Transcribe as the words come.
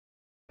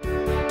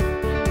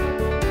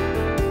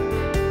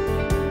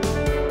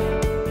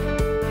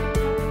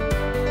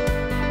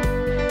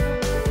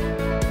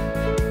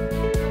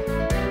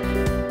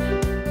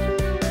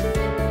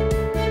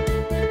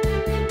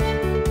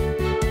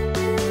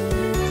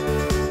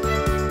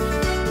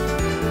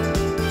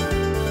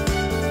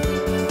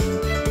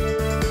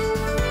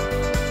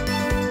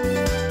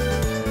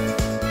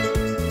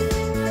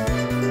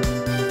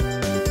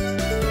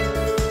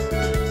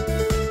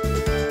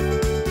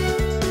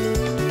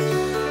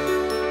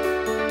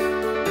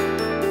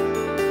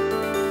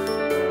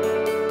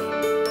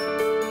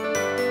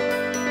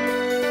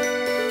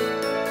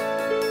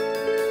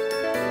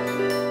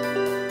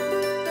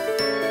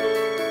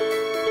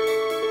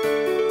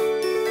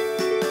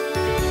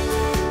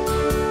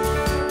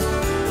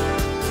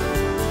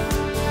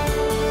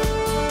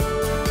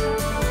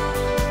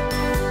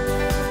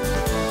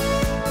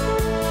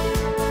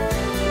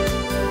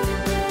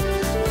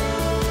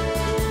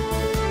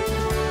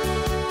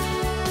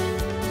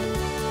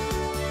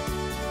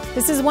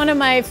This is one of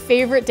my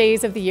favorite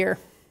days of the year,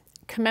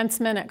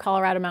 commencement at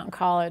Colorado Mountain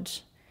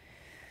College.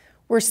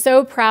 We're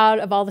so proud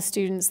of all the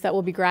students that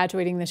will be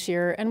graduating this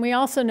year, and we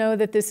also know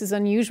that this is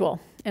unusual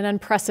and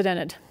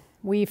unprecedented.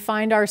 We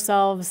find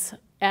ourselves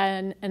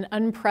at an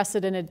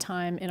unprecedented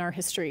time in our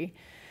history,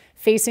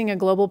 facing a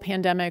global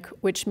pandemic,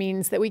 which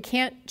means that we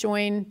can't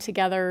join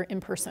together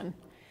in person.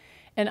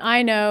 And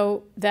I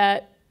know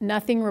that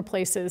nothing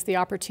replaces the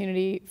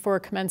opportunity for a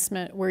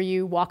commencement where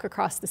you walk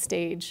across the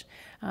stage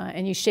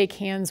and you shake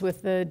hands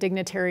with the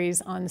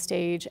dignitaries on the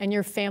stage and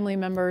your family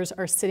members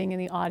are sitting in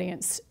the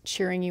audience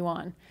cheering you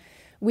on.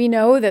 We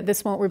know that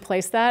this won't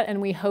replace that, and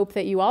we hope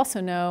that you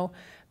also know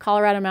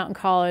Colorado Mountain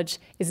College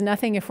is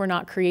nothing if we're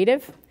not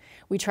creative.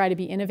 We try to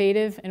be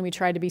innovative and we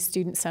try to be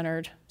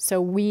student-centered. So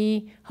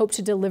we hope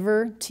to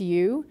deliver to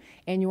you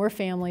and your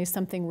family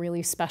something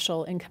really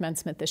special in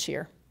commencement this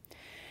year.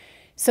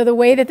 So the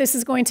way that this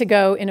is going to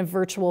go in a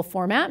virtual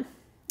format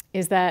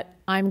is that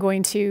I'm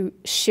going to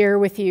share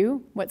with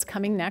you what's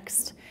coming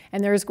next,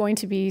 and there's going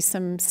to be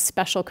some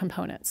special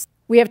components.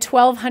 We have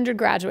 1,200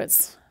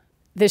 graduates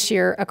this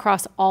year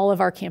across all of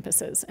our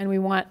campuses, and we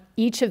want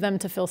each of them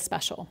to feel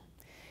special.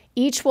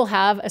 Each will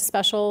have a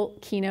special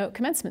keynote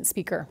commencement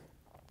speaker.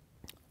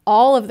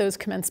 All of those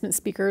commencement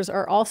speakers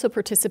are also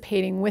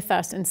participating with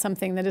us in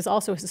something that is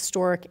also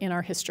historic in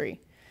our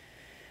history.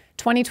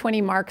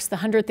 2020 marks the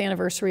 100th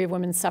anniversary of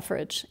women's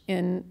suffrage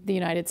in the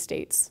United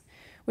States,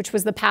 which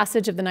was the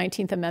passage of the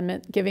 19th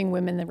Amendment giving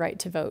women the right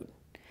to vote.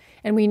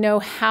 And we know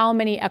how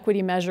many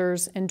equity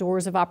measures and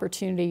doors of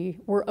opportunity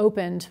were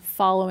opened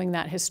following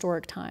that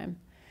historic time.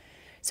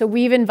 So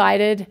we've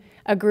invited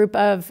a group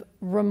of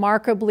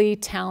remarkably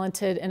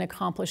talented and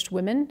accomplished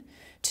women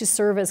to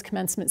serve as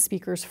commencement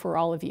speakers for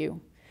all of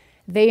you.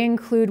 They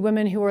include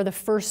women who are the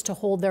first to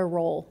hold their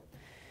role.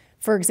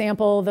 For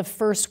example, the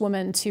first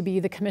woman to be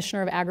the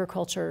Commissioner of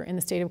Agriculture in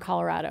the state of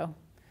Colorado,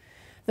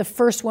 the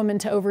first woman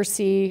to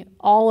oversee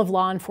all of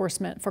law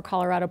enforcement for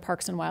Colorado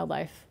Parks and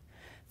Wildlife,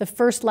 the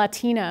first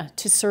Latina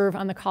to serve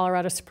on the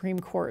Colorado Supreme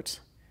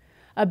Court,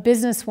 a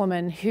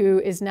businesswoman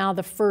who is now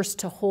the first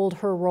to hold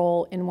her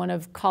role in one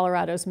of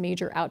Colorado's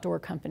major outdoor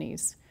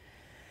companies.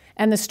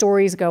 And the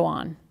stories go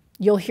on.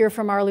 You'll hear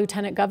from our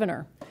Lieutenant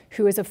Governor,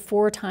 who is a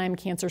 4-time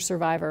cancer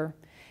survivor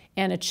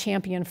and a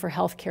champion for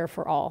health care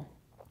for all.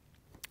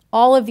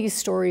 All of these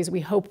stories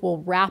we hope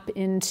will wrap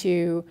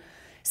into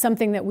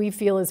something that we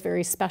feel is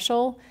very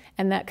special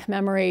and that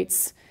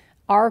commemorates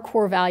our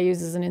core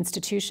values as an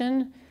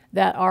institution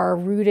that are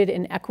rooted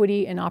in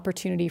equity and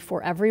opportunity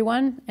for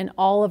everyone, and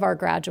all of our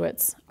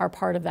graduates are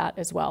part of that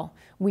as well.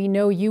 We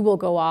know you will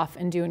go off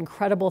and do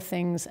incredible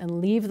things and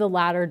leave the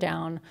ladder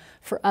down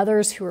for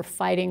others who are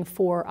fighting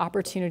for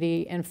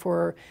opportunity and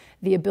for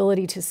the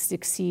ability to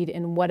succeed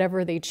in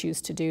whatever they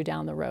choose to do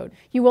down the road.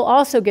 You will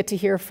also get to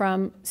hear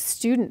from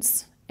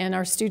students and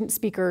our student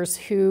speakers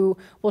who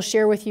will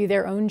share with you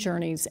their own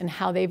journeys and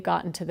how they've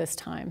gotten to this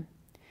time.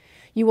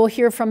 You will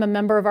hear from a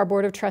member of our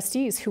Board of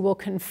Trustees who will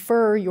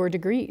confer your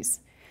degrees.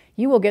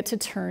 You will get to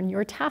turn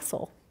your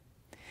tassel.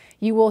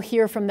 You will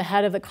hear from the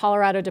head of the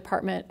Colorado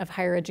Department of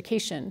Higher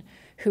Education,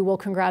 who will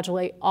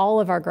congratulate all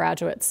of our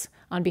graduates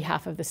on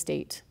behalf of the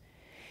state.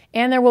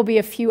 And there will be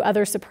a few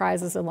other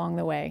surprises along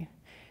the way.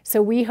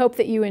 So we hope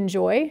that you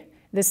enjoy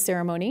this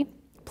ceremony.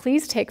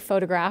 Please take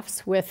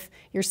photographs with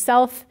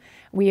yourself.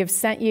 We have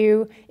sent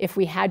you, if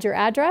we had your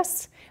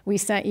address, we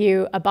sent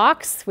you a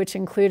box which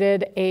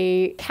included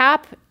a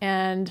cap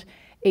and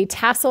a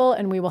tassel,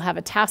 and we will have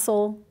a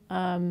tassel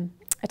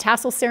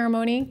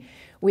ceremony.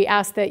 We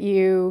ask that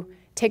you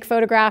take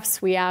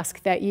photographs. We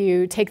ask that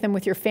you take them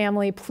with your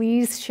family.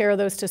 Please share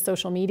those to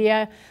social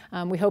media.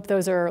 We hope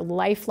those are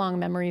lifelong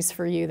memories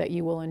for you that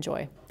you will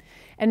enjoy.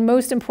 And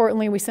most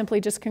importantly, we simply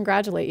just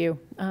congratulate you.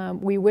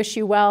 We wish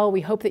you well.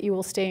 We hope that you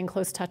will stay in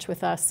close touch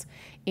with us.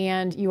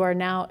 And you are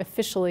now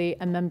officially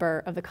a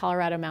member of the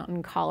Colorado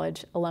Mountain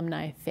College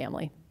alumni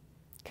family.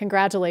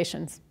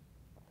 Congratulations.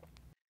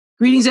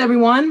 Greetings,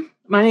 everyone.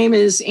 My name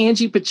is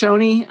Angie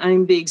Paccione.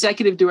 I'm the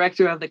Executive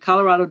Director of the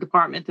Colorado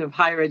Department of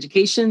Higher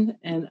Education,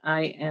 and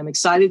I am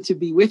excited to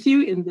be with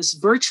you in this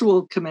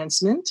virtual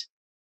commencement.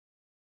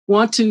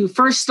 Want to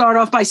first start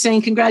off by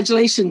saying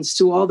congratulations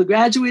to all the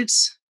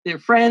graduates, their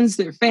friends,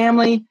 their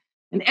family,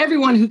 and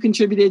everyone who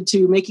contributed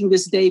to making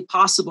this day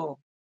possible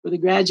for the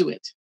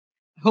graduate.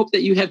 I hope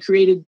that you have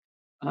created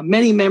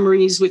many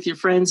memories with your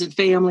friends and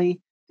family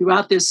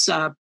throughout this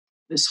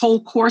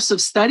whole course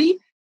of study.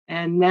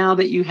 And now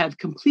that you have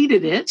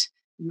completed it,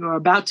 you are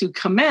about to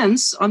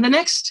commence on the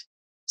next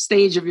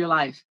stage of your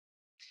life.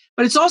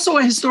 But it's also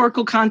a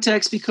historical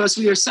context because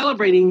we are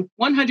celebrating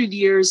 100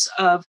 years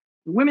of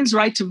the women's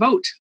right to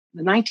vote,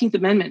 the 19th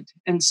Amendment.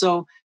 And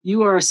so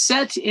you are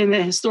set in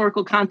a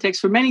historical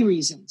context for many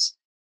reasons.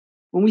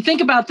 When we think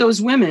about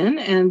those women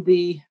and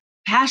the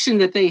passion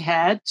that they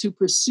had to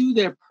pursue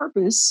their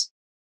purpose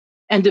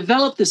and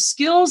develop the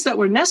skills that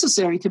were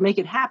necessary to make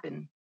it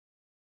happen,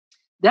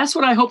 that's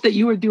what I hope that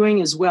you are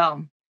doing as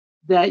well,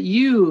 that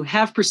you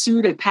have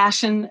pursued a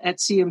passion at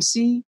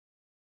CMC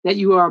that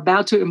you are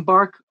about to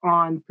embark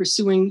on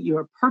pursuing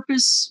your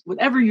purpose,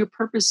 whatever your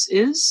purpose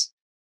is,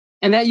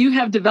 and that you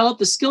have developed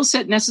the skill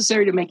set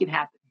necessary to make it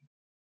happen.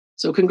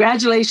 So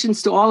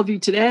congratulations to all of you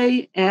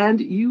today, and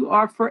you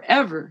are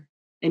forever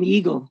an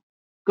Eagle.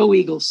 Go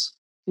Eagles.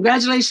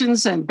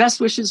 Congratulations and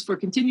best wishes for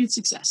continued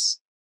success.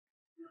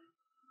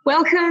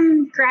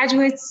 Welcome,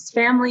 graduates,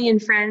 family,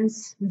 and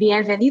friends.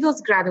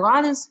 Bienvenidos,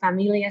 graduados,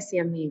 familias y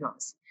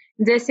amigos.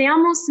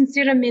 Deseamos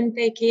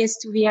sinceramente que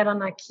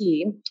estuvieran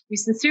aquí. We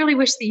sincerely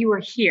wish that you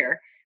were here,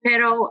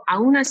 pero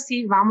aún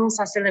así vamos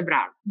a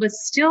celebrar. But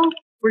still,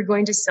 we're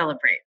going to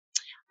celebrate.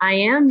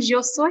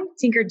 Yo soy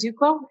Tinker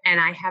Duclo, and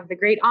I have the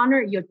great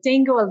honor, yo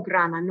tengo el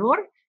gran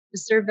honor to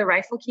serve the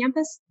Rifle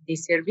Campus, de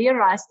servir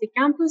a este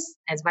campus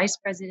as Vice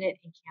President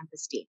and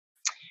Campus Dean.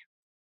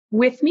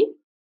 With me,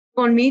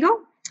 conmigo,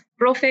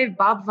 Profe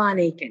Bob Van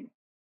Aken.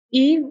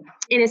 Y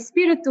en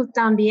espíritu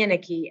también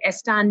aquí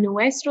están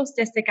nuestros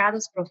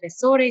destacados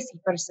profesores y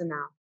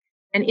personal.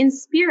 And in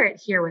spirit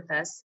here with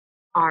us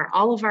are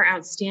all of our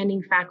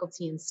outstanding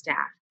faculty and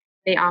staff.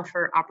 They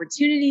offer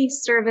opportunity,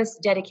 service,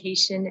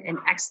 dedication, and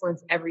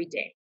excellence every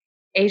day.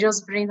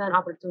 Ellos brindan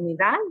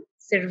oportunidad,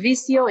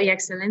 servicio y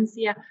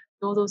excelencia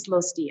todos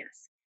los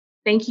días.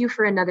 Thank you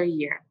for another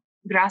year.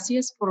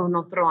 Gracias por un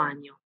otro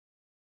año.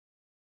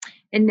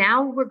 And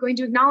now we're going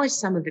to acknowledge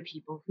some of the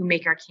people who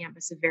make our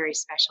campus a very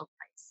special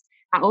place.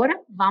 Ahora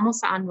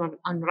vamos a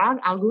honrar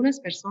algunas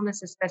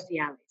personas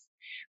especiales.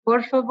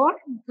 Por favor,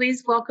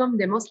 please welcome,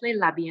 démosle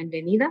la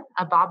bienvenida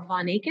a Bob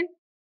Van Aken,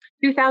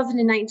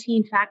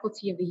 2019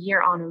 Faculty of the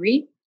Year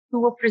honoree,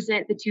 who will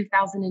present the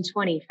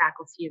 2020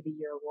 Faculty of the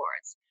Year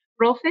awards.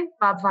 Profe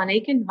Bob Van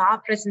Aken va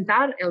a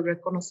presentar el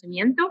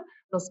reconocimiento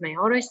los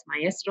mejores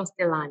maestros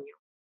del año.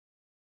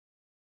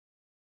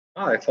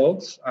 Hi,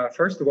 folks.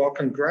 First of all,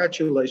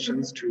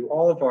 congratulations to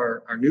all of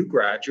our new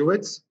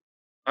graduates.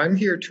 I'm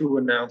here to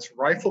announce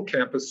Rifle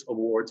Campus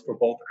Awards for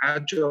both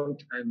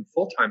adjunct and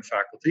full-time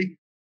faculty.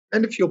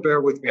 And if you'll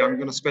bear with me, I'm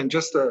going to spend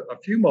just a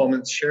few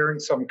moments sharing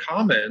some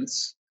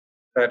comments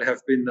that have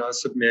been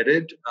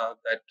submitted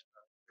that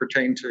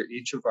pertain to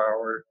each of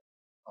our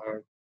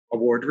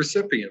award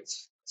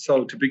recipients.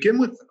 So to begin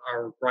with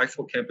our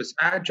Rifle Campus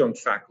Adjunct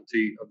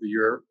Faculty of the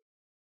Year,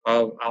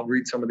 I'll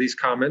read some of these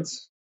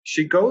comments.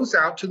 She goes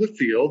out to the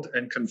field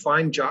and can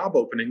find job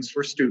openings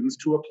for students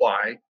to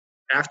apply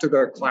after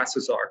their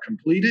classes are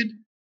completed.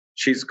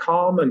 She's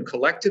calm and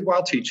collected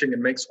while teaching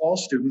and makes all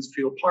students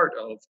feel part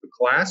of the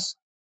class.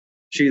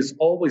 She is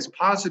always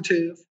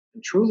positive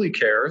and truly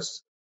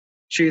cares.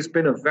 She has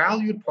been a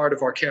valued part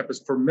of our campus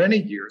for many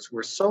years.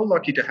 We're so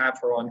lucky to have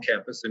her on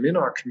campus and in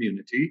our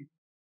community.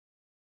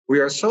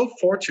 We are so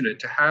fortunate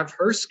to have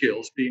her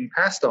skills being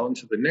passed on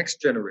to the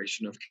next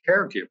generation of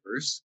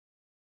caregivers.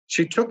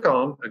 She took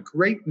on a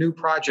great new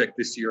project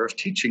this year of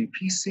teaching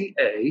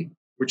PCA,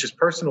 which is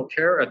personal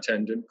care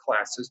attendant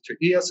classes, to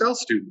ESL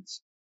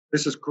students.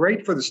 This is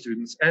great for the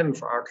students and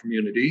for our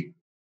community.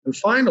 And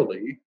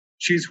finally,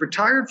 she's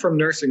retired from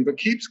nursing but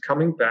keeps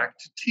coming back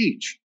to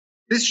teach.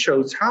 This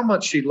shows how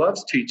much she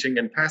loves teaching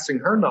and passing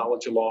her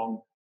knowledge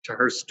along to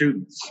her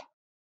students.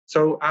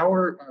 So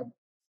our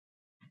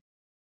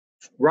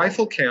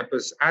Rifle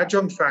Campus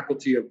Adjunct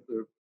Faculty of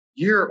the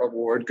Year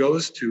Award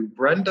goes to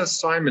Brenda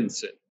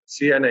Simonson,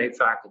 CNA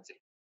faculty.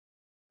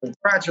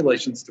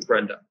 Congratulations to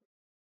Brenda.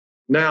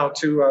 Now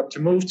to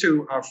move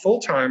to our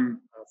full-time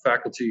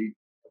Faculty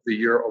of the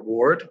Year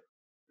Award,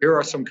 here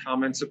are some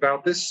comments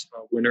about this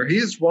winner. He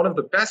is one of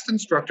the best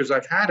instructors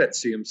I've had at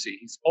CMC.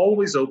 He's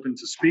always open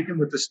to speaking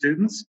with the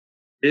students.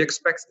 He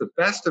expects the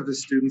best of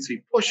his students. He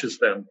pushes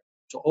them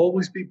to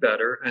always be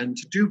better and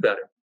to do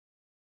better.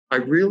 I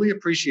really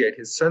appreciate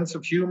his sense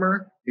of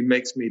humor. He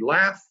makes me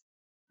laugh,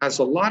 has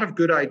a lot of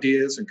good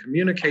ideas and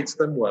communicates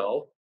them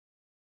well.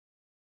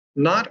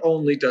 Not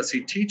only does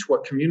he teach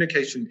what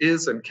communication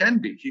is and can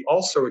be, he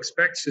also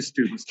expects his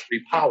students to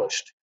be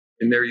polished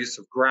in their use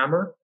of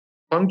grammar,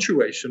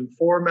 punctuation,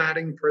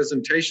 formatting,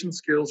 presentation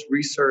skills,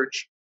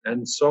 research,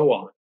 and so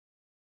on.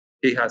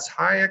 He has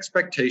high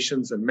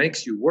expectations and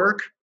makes you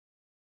work.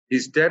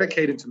 He's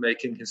dedicated to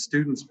making his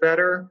students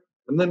better.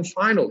 And then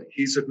finally,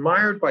 he's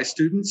admired by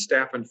students,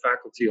 staff, and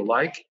faculty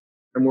alike.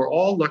 And we're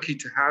all lucky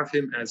to have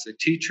him as a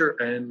teacher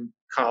and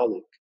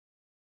colleague.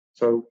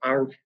 So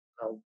our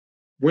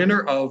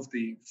winner of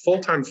the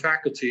Full-Time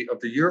Faculty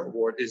of the Year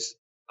Award is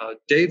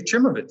Dave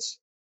Chimovitz.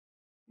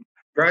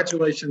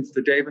 Congratulations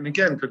to Dave. And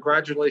again,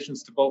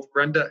 congratulations to both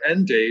Brenda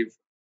and Dave.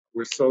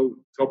 We're so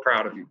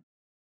proud of you.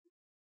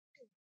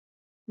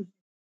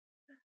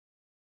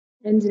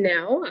 And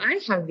now I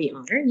have the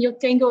honor, yo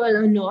tengo el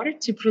honor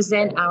to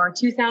present our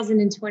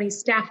 2020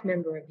 Staff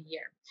Member of the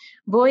Year.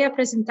 Voy a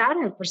presentar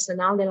al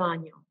personal del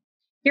año.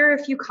 Here are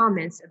a few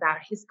comments about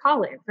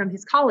from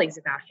his colleagues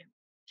about him.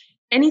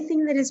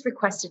 Anything that is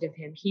requested of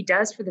him, he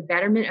does for the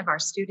betterment of our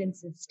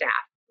students and staff.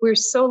 We're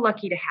so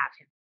lucky to have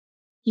him.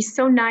 He's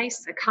so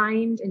nice, a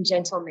kind and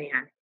gentle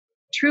man,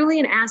 truly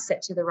an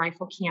asset to the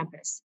Rifle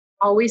campus,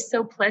 always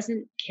so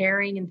pleasant,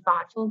 caring, and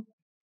thoughtful.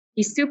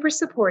 He's super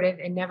supportive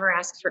and never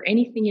asks for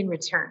anything in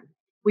return.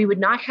 We would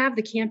not have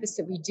the campus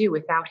that we do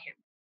without him.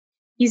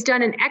 He's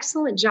done an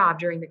excellent job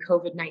during the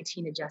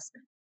COVID-19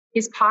 adjustment.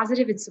 His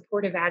positive and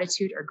supportive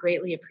attitude are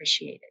greatly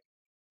appreciated.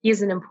 He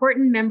is an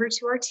important member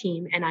to our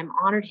team, and I'm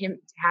honored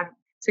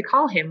to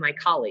call him my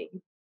colleague.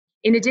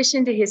 In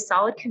addition to his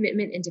solid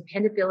commitment and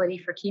dependability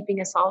for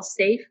keeping us all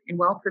safe and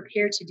well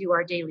prepared to do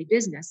our daily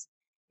business,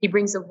 he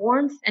brings a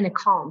warmth and a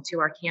calm to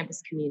our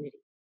campus community.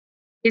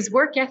 His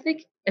work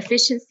ethic,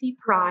 efficiency,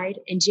 pride,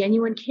 and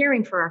genuine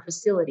caring for our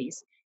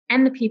facilities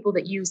and the people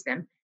that use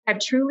them have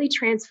truly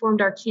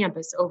transformed our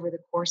campus over the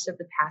course of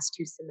the past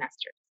 2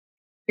 semesters.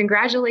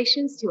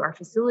 Congratulations to our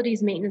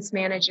facilities maintenance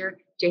manager,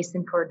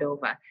 Jason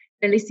Cordova.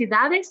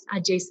 Felicidades a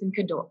Jason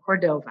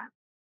Cordova.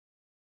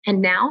 And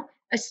now,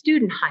 a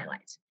student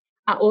highlight.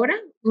 Ahora,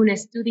 un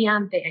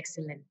estudiante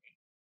excelente.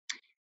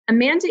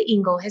 Amanda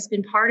Engel has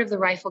been part of the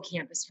Rifle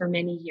campus for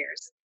many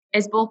years,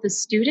 as both a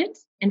student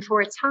and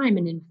for a time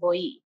an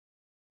employee.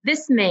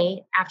 This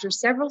May, after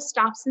several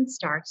stops and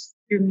starts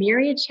through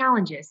myriad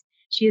challenges,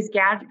 she is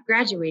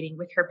graduating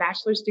with her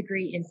bachelor's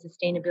degree in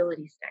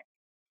sustainability studies.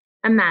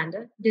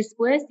 Amanda,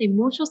 después de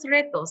muchos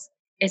retos,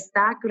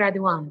 está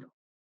graduando.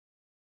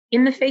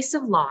 In the face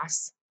of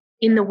loss,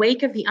 in the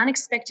wake of the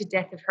unexpected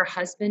death of her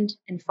husband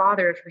and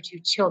father of her 2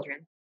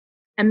 children,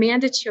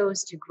 Amanda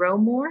chose to grow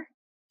more,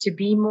 to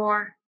be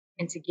more,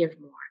 and to give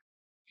more.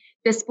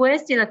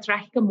 Después de la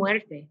trágica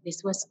muerte de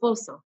su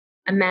esposo,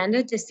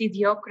 Amanda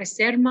decidió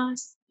crecer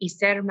más y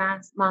ser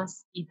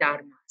más y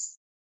dar más.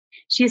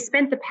 She has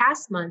spent the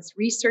past months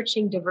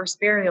researching diverse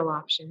burial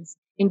options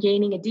and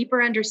gaining a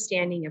deeper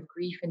understanding of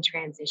grief and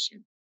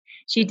transition.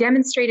 She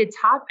demonstrated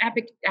top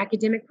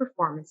academic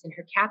performance in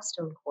her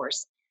capstone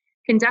course,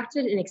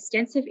 conducted an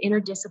extensive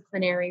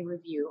interdisciplinary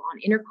review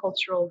on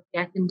intercultural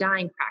death and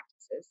dying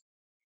practices,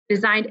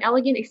 designed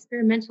elegant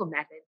experimental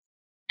methods,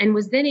 and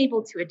was then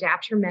able to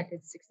adapt her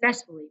methods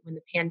successfully when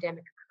the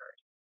pandemic occurred.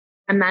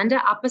 Amanda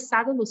ha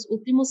pasado los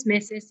últimos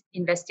meses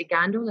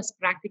investigando las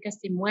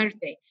prácticas de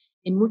muerte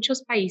en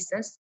muchos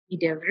países y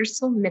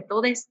diversos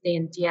métodos de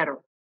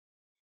entierro.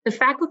 The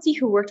faculty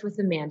who worked with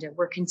Amanda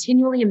were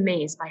continually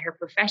amazed by her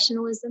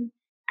professionalism,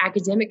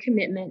 academic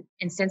commitment,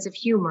 and sense of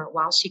humor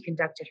while she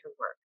conducted her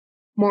work.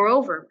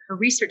 Moreover, her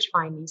research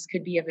findings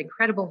could be of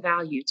incredible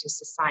value to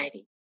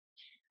society.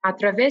 A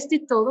través de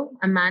todo,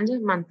 Amanda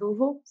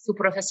mantuvo su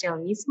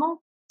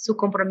profesionalismo, su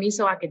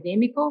compromiso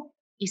académico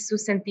y su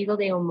sentido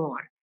de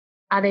humor.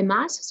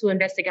 Además, su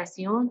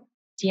investigación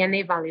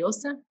tiene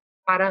valiosa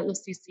para la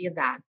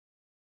sociedad.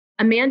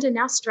 Amanda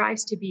now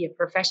strives to be a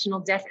professional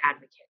death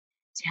advocate,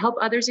 to help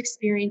others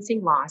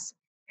experiencing loss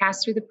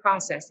pass through the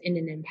process in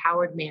an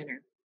empowered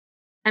manner.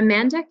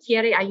 Amanda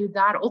quiere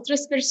ayudar a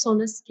otras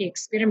personas que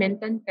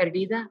experimentan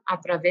pérdida a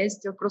través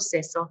del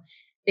proceso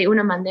de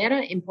una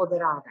manera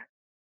empoderada.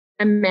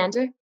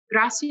 Amanda,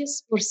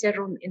 gracias por ser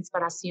una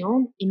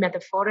inspiración y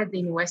metáfora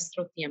de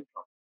nuestro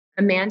tiempo.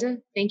 Amanda,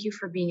 thank you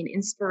for being an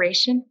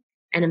inspiration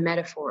and a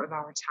metaphor of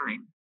our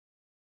time.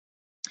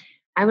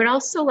 I would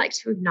also like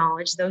to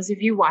acknowledge those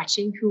of you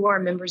watching who are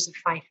members of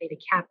Phi Theta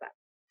Kappa.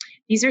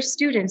 These are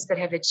students that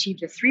have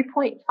achieved a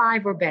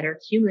 3.5 or better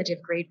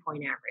cumulative grade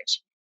point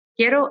average.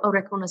 Quiero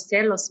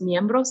reconocer los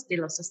miembros de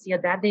la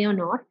Sociedad de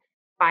Honor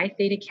Phi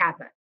Theta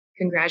Kappa.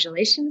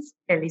 Congratulations,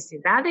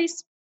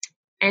 felicidades,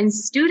 and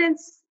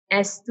students,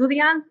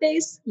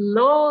 estudiantes,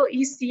 lo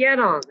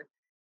hicieron.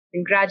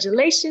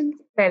 Congratulations,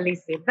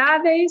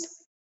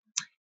 felicidades.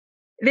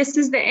 This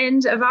is the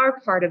end of our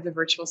part of the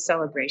virtual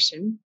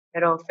celebration.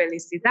 Pero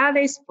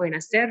felicidades, buena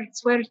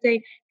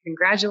suerte,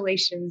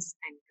 congratulations,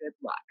 and good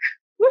luck.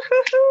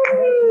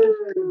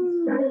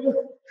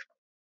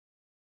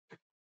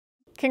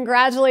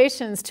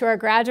 Congratulations to our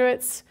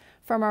graduates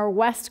from our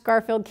West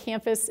Garfield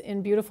campus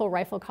in beautiful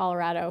Rifle,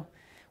 Colorado.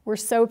 We're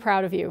so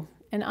proud of you,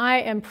 and I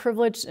am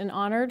privileged and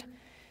honored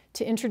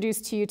to introduce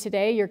to you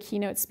today your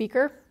keynote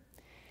speaker,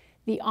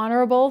 the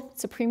Honorable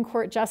Supreme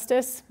Court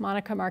Justice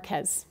Monica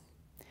Márquez.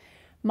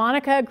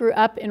 Monica grew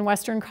up in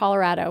Western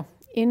Colorado,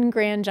 in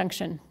Grand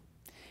Junction.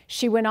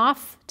 She went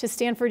off to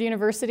Stanford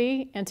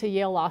University and to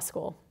Yale Law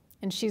School,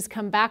 and she's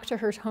come back to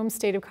her home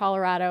state of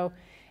Colorado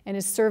and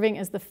is serving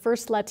as the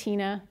first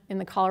Latina in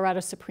the Colorado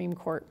Supreme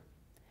Court.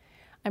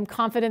 I'm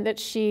confident that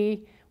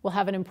she will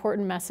have an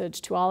important message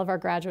to all of our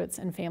graduates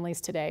and families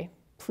today.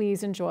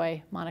 Please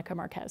enjoy Monica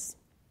Márquez.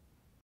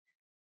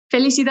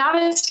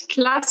 Felicidades,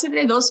 clase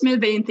de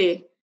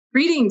 2020.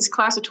 Greetings,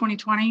 class of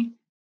 2020.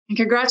 And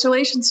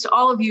congratulations to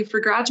all of you for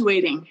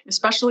graduating,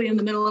 especially in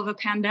the middle of a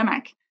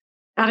pandemic.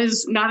 That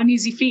is not an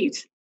easy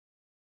feat.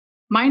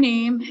 My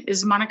name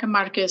is Monica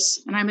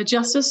Márquez, and I'm a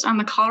justice on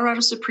the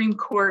Colorado Supreme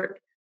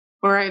Court,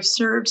 where I've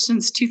served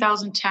since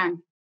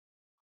 2010.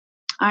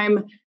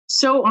 I'm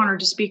so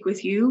honored to speak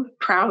with you,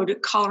 proud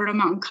Colorado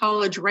Mountain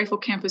College Rifle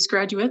Campus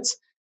graduates.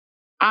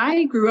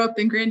 I grew up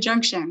in Grand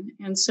Junction,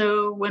 and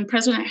so when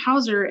President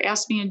Hauser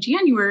asked me in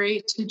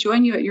January to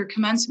join you at your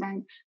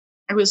commencement,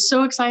 I was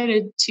so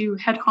excited to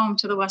head home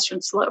to the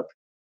Western Slope.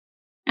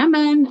 And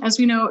then, as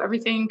we know,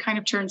 everything kind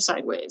of turned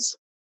sideways.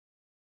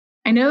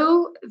 I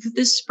know that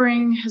this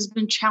spring has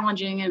been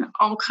challenging in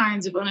all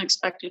kinds of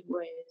unexpected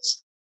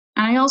ways.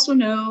 And I also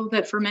know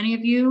that for many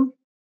of you,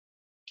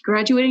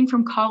 Graduating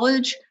from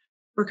college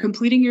or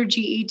completing your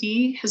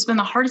GED has been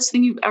the hardest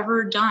thing you've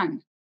ever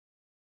done.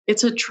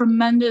 It's a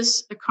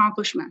tremendous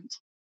accomplishment.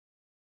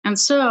 And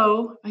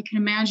so I can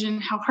imagine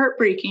how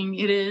heartbreaking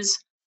it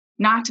is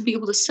not to be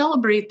able to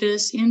celebrate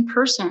this in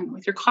person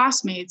with your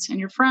classmates and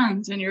your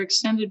friends and your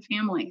extended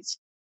families.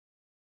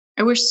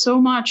 I wish so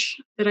much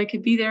that I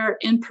could be there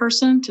in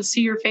person to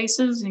see your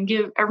faces and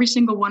give every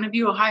single one of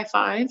you a high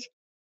five.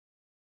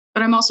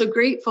 But I'm also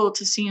grateful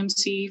to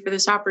CMC for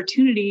this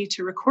opportunity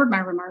to record my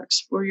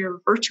remarks for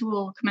your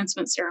virtual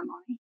commencement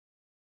ceremony.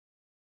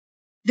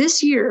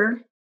 This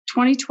year,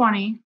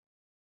 2020,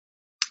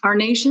 our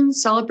nation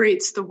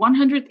celebrates the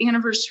 100th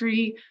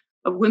anniversary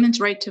of women's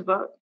right to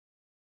vote.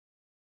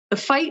 The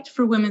fight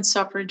for women's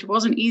suffrage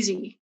wasn't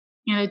easy,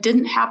 and it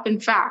didn't happen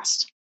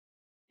fast.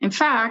 In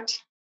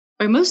fact,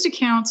 by most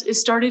accounts, it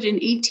started in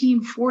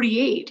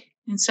 1848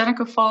 in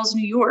Seneca Falls,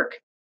 New York,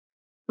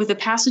 with the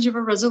passage of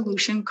a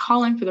resolution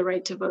calling for the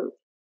right to vote.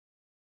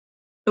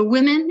 The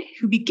women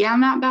who began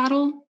that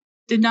battle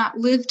did not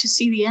live to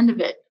see the end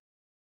of it.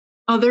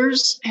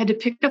 Others had to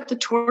pick up the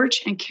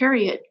torch and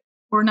carry it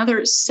for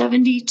another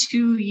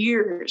 72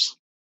 years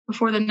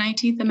before the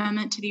 19th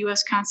Amendment to the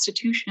U.S.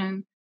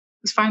 Constitution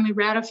was finally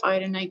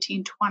ratified in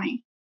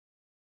 1920.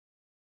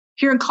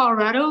 Here in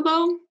Colorado,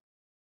 though,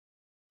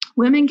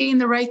 women gained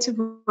the right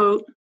to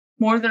vote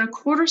more than a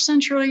quarter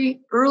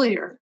century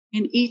earlier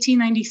in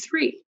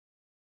 1893.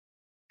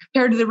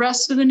 Compared to the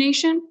rest of the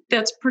nation,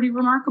 that's pretty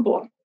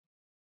remarkable.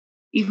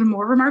 Even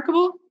more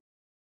remarkable,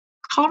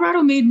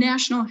 Colorado made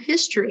national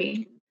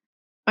history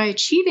by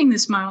achieving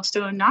this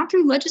milestone not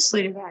through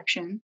legislative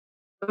action,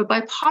 but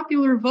by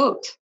popular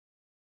vote.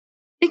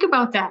 Think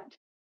about that.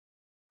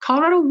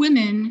 Colorado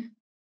women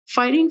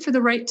fighting for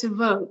the right to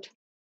vote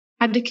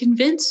had to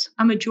convince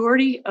a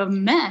majority of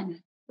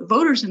men, the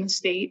voters in the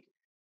state,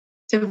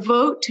 to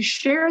vote to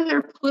share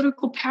their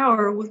political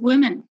power with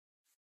women.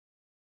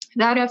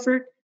 That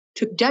effort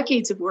took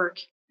decades of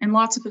work and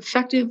lots of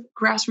effective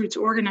grassroots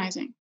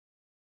organizing.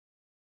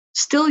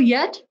 Still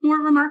yet more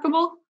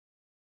remarkable,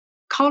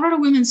 Colorado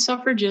women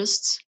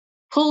suffragists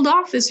pulled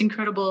off this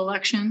incredible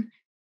election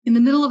in the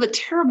middle of a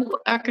terrible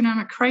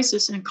economic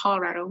crisis in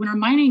Colorado when our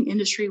mining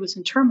industry was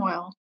in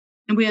turmoil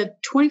and we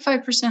had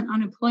 25%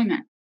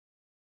 unemployment.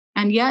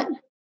 And yet,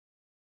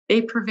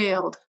 they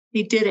prevailed.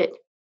 They did it.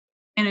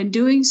 And in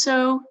doing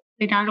so,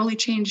 they not only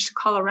changed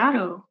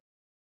Colorado,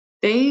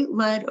 they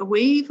led a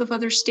wave of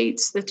other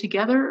states that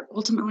together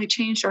ultimately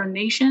changed our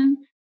nation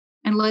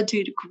and led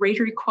to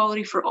greater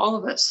equality for all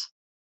of us.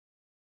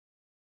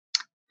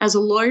 As a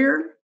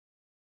lawyer,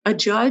 a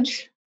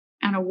judge,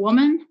 and a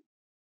woman,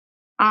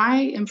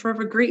 I am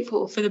forever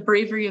grateful for the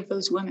bravery of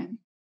those women.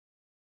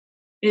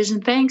 It is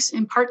in thanks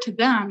in part to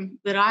them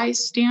that I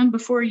stand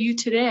before you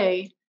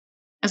today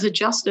as a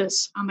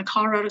justice on the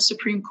Colorado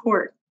Supreme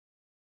Court,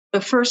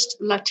 the first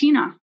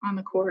Latina on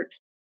the court,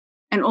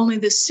 and only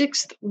the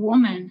 6th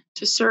woman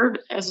to serve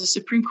as a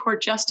Supreme Court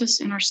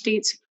justice in our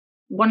state's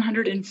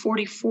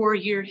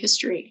 144-year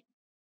history.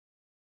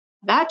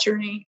 That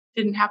journey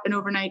didn't happen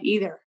overnight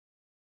either.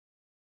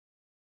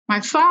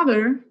 My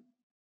father,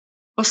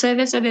 José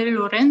de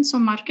Lorenzo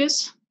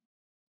Márquez,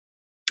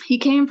 he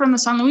came from the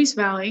San Luis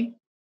Valley,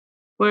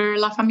 where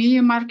La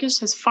Familia Márquez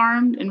has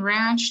farmed and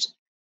ranched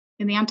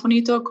in the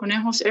Antonito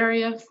Conejos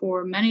area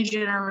for many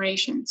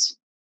generations.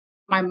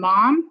 My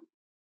mom,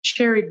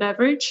 Carrie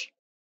Beveridge,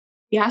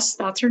 yes,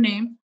 that's her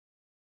name,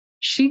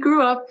 she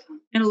grew up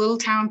in a little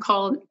town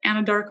called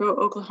Anadarko,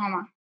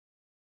 Oklahoma.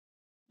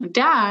 My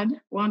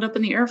dad wound up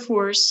in the Air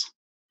Force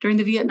during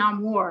the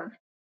Vietnam War,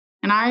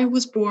 and I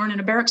was born in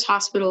a barracks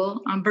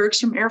hospital on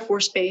Bergstrom Air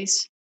Force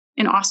Base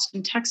in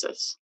Austin,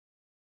 Texas.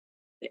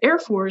 The Air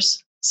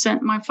Force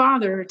sent my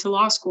father to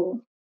law school,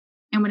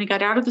 and when he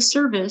got out of the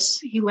service,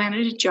 he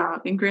landed a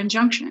job in Grand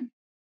Junction.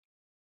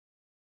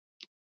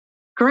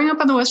 Growing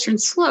up on the Western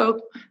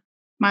Slope,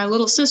 my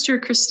little sister,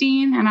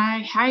 Christine, and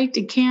I hiked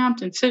and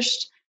camped and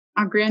fished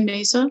on Grand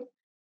Mesa.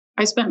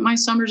 I spent my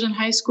summers in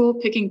high school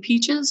picking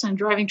peaches and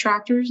driving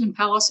tractors in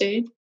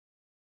Palisade.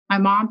 My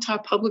mom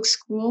taught public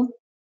school,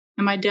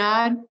 and my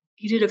dad,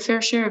 he did a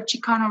fair share of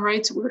Chicano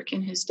rights work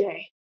in his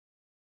day.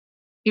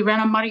 He ran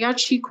a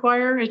mariachi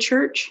choir at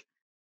church.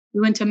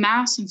 We went to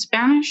Mass in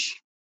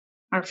Spanish.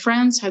 Our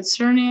friends had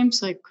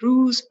surnames like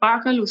Cruz,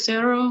 Baca,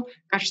 Lucero,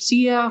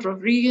 Garcia,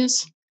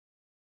 Rodriguez.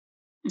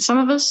 And some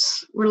of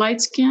us were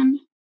light-skinned,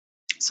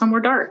 some were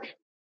dark.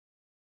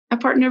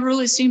 That part never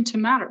really seemed to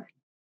matter.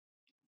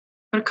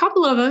 But a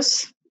couple of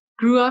us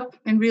grew up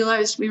and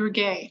realized we were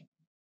gay.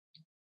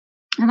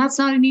 And that's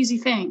not an easy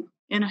thing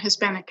in a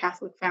Hispanic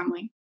Catholic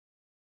family.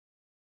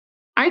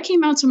 I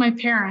came out to my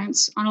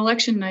parents on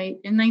election night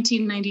in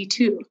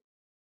 1992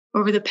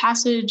 over the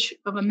passage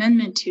of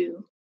Amendment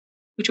 2,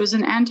 which was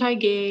an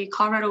anti-gay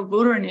Colorado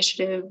voter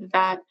initiative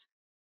that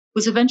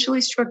was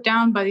eventually struck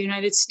down by the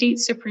United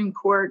States Supreme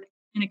Court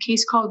in a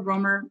case called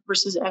Romer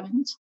versus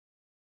Evans.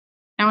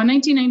 Now, in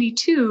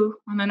 1992,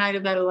 on the night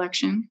of that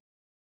election,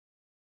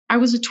 I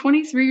was a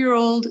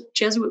 23-year-old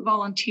Jesuit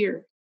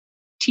volunteer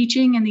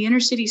teaching in the inner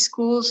city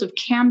schools of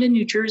Camden,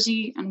 New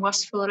Jersey, and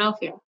West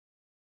Philadelphia.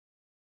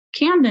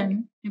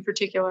 Camden, in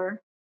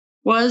particular,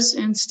 was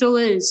and still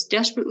is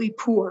desperately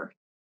poor.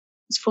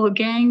 It's full of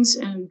gangs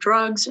and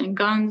drugs and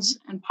guns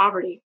and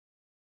poverty.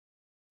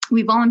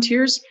 We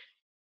volunteers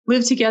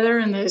lived together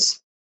in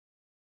this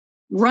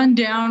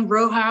rundown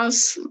row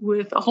house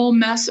with a whole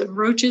mess of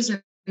roaches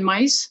and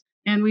mice,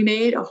 and we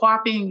made a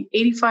whopping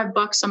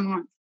 $85 a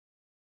month.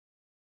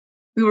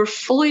 We were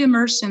fully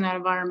immersed in that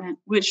environment,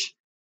 which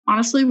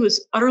honestly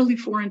was utterly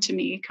foreign to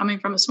me, coming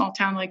from a small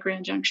town like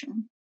Grand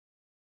Junction.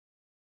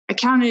 I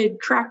counted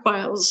crack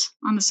vials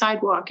on the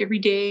sidewalk every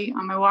day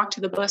on my walk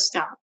to the bus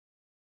stop,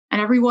 and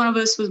every one of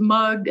us was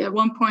mugged at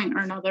one point or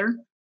another.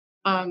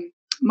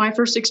 My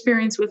first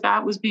experience with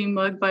that was being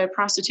mugged by a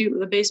prostitute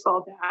with a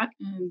baseball bat,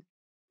 and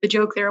the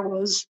joke there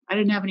was I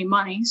didn't have any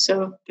money,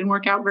 so it didn't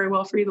work out very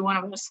well for either one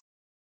of us.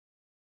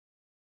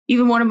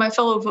 Even one of my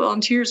fellow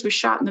volunteers was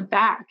shot in the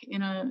back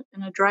in a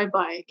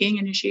drive-by, gang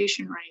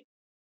initiation rite.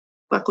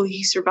 Luckily,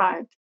 he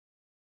survived.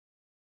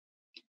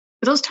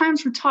 But those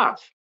times were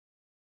tough.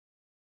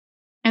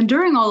 And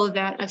during all of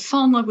that, I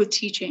fell in love with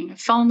teaching. I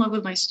fell in love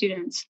with my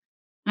students.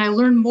 And I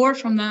learned more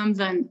from them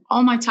than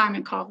all my time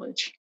in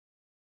college.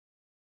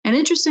 And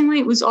interestingly,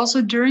 it was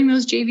also during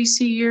those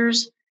JVC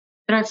years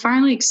that I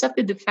finally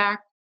accepted the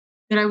fact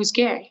that I was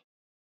gay.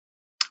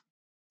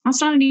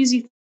 That's not an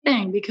easy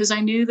thing because I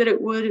knew that it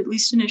would, at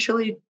least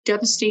initially,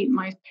 devastate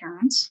my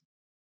parents.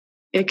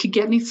 It could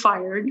get me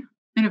fired.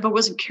 And if I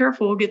wasn't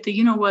careful, get the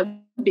you-know-what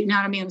beaten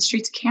out of me on the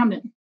streets of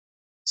Camden.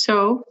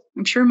 So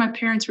I'm sure my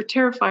parents were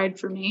terrified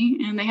for me,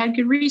 and they had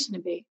good reason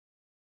to be.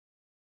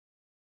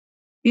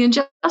 The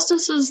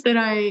injustices that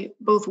I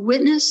both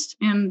witnessed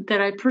and that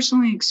I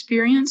personally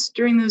experienced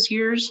during those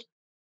years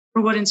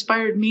were what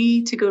inspired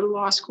me to go to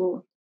law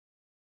school.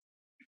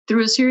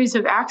 Through a series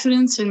of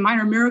accidents and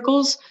minor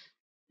miracles,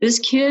 this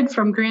kid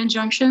from Grand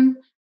Junction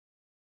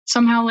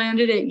somehow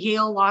landed at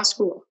Yale Law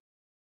School.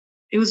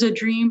 It was a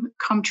dream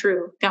come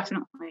true,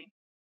 definitely.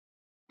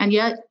 And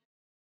yet,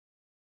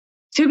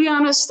 to be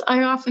honest,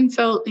 I often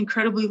felt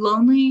incredibly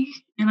lonely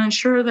and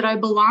unsure that I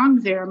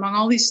belonged there among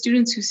all these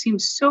students who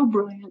seemed so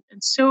brilliant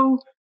and so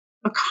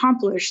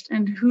accomplished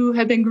and who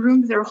had been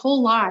groomed their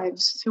whole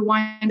lives to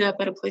wind up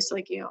at a place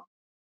like Yale.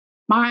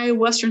 My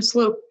Western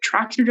Slope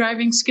tractor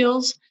driving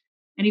skills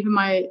and even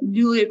my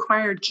newly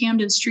acquired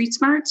Camden street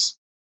smarts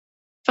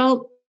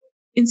felt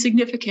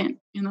insignificant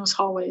in those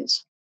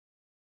hallways.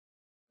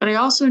 But I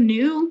also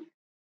knew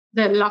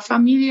that La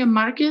Familia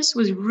Márquez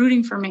was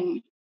rooting for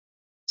me.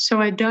 So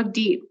I dug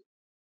deep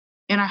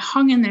and I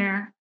hung in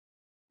there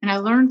and I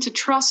learned to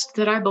trust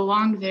that I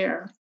belonged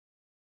there.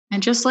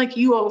 And just like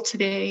you all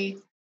today,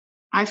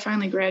 I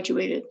finally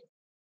graduated.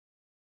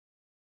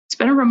 It's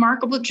been a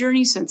remarkable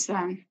journey since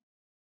then.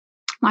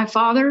 My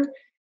father,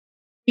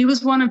 he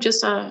was one of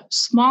just a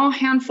small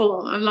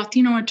handful of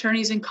Latino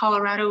attorneys in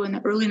Colorado in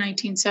the early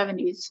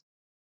 1970s.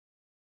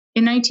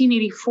 In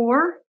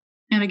 1984,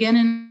 and again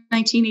in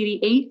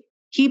 1988,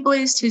 he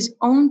blazed his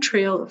own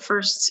trail of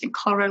firsts in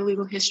Colorado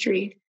legal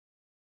history,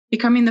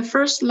 becoming the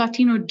first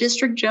Latino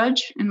district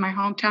judge in my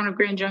hometown of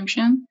Grand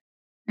Junction,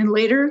 and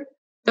later,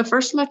 the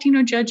first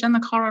Latino judge on the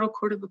Colorado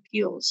Court of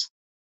Appeals.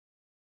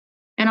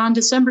 And on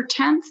December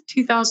 10th,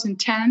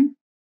 2010,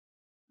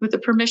 with the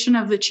permission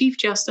of the Chief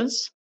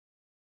Justice,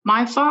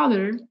 my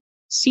father,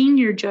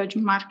 Senior Judge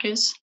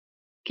Márquez,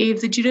 gave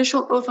the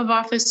judicial oath of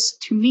office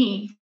to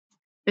me,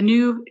 the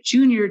new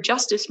Junior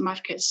Justice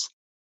Márquez,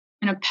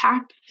 in a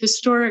packed,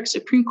 historic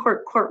Supreme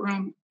Court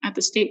courtroom at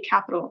the state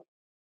capitol.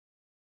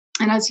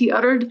 And as he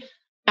uttered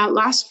that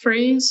last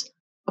phrase,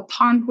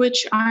 upon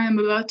which I am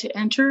about to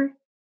enter,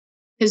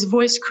 his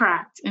voice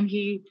cracked and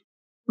he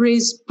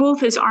raised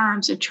both his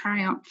arms in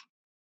triumph.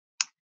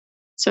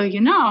 So,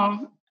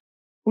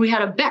 we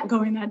had a bet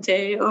going that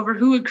day over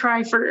who would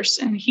cry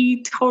first, and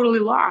he totally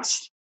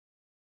lost.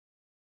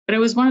 But it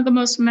was one of the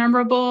most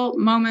memorable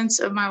moments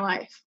of my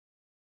life.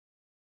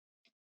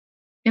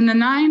 In the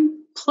 9+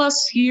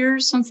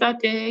 years since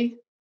that day,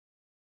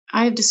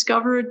 I have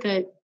discovered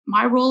that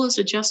my role as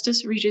a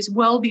justice reaches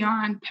well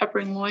beyond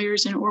peppering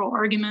lawyers in oral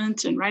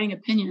arguments and writing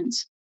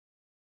opinions.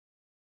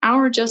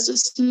 Our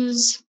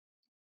justices,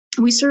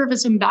 we serve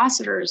as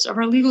ambassadors of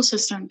our legal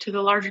system to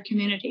the larger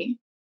community.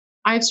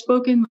 I have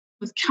spoken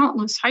with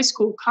countless high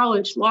school,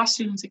 college, law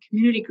students, and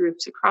community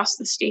groups across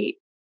the state.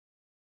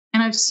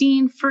 And I've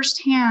seen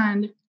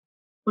firsthand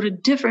what a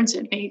difference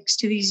it makes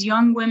to these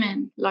young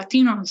women,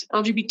 Latinos,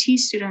 LGBT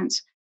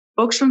students,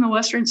 folks from the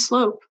Western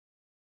Slope,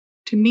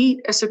 to meet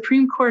a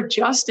Supreme Court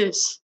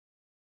justice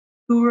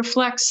who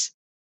reflects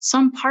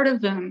some part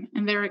of them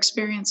and their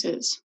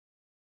experiences.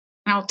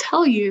 And I'll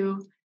tell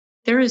you,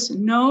 there is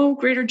no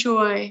greater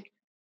joy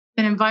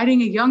than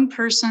inviting a young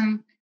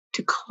person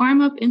to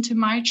climb up into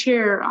my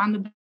chair on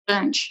the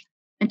bench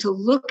and to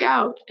look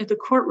out at the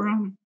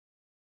courtroom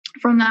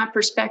from that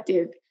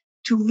perspective,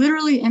 to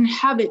literally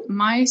inhabit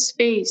my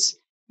space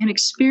and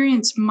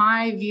experience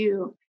my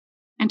view,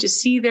 and to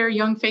see their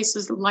young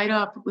faces light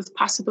up with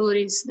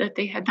possibilities that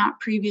they had not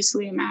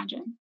previously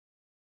imagined.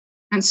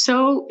 And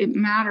so it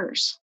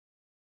matters.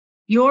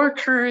 Your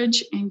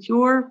courage and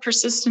your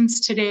persistence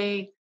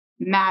today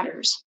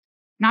matters,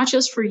 not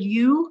just for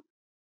you,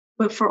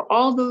 but for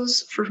all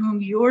those for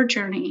whom your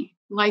journey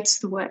lights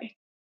the way.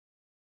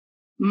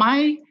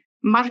 My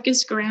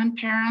Márquez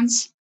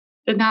grandparents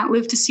did not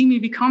live to see me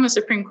become a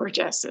Supreme Court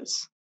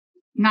justice.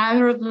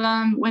 Neither of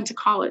them went to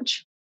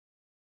college.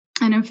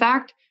 And in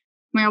fact,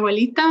 my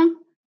abuelita,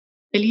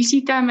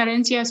 Felicita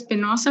Merencia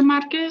Espinosa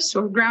Márquez,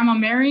 or Grandma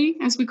Mary,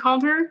 as we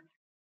called her,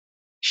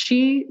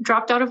 she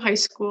dropped out of high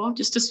school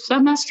just a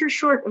semester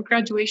short of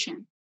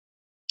graduation.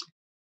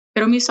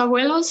 Pero mis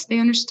abuelos, they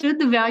understood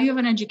the value of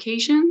an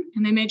education,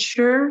 and they made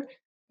sure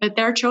that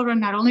their children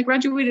not only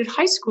graduated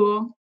high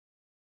school,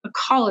 but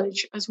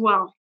college as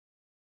well.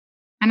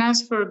 And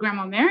as for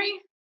Grandma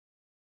Mary,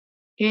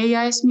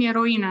 ella es mi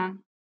heroína.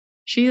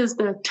 She is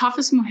the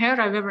toughest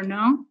mujer I've ever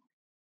known.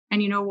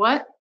 And you know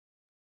what?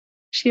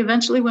 She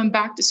eventually went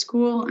back to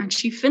school and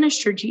she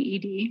finished her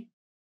GED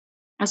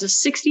as a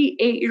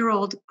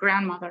 68-year-old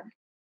grandmother.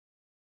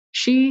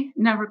 She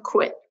never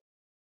quit.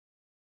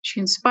 She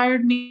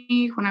inspired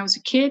me when I was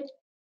a kid,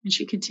 and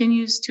she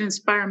continues to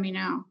inspire me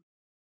now.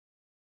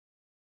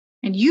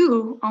 And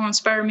you all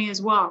inspire me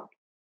as well.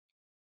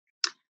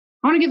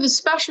 I want to give a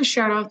special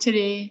shout out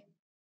today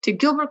to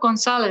Gilbert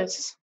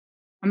Gonzalez,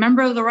 a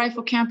member of the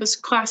Rifle Campus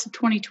class of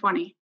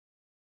 2020.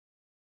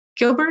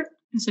 Gilbert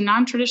is a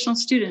non-traditional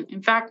student.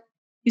 In fact,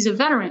 he's a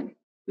veteran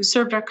who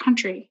served our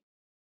country.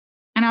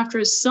 And after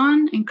his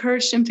son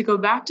encouraged him to go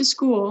back to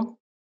school,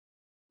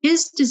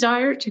 his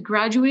desire to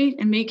graduate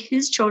and make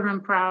his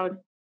children proud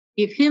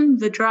gave him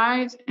the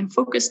drive and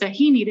focus that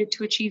he needed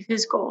to achieve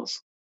his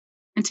goals.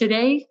 And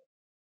today,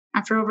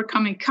 after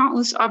overcoming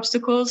countless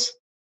obstacles,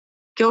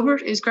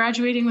 Gilbert is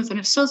graduating with an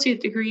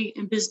associate degree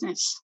in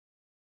business.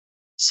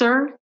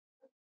 Sir,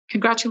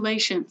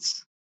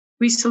 congratulations.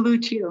 We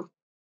salute you.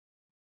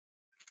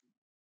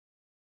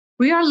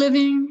 We are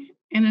living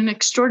in an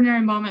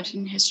extraordinary moment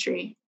in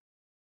history.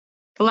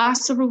 The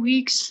last several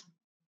weeks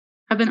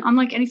have been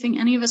unlike anything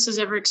any of us has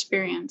ever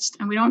experienced,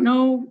 and we don't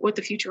know what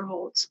the future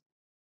holds.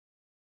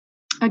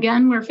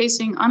 Again, we're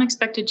facing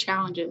unexpected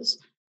challenges.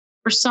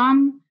 For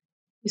some,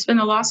 it's been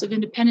the loss of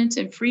independence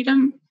and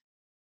freedom.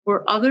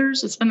 For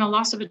others, it's been the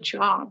loss of a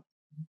job.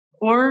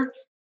 Or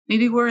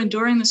maybe we're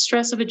enduring the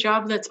stress of a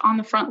job that's on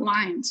the front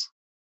lines.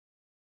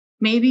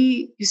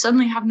 Maybe you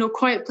suddenly have no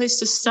quiet place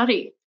to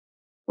study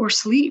or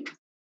sleep.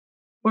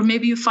 Or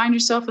maybe you find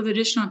yourself with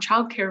additional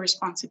childcare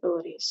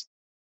responsibilities.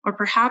 Or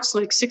perhaps,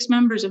 like 6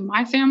 members of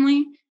my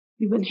family,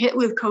 you've been hit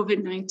with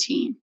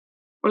COVID-19.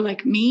 Or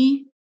like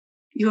me,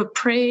 you have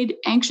prayed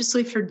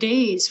anxiously for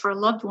days for a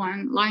loved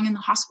one lying in the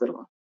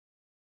hospital.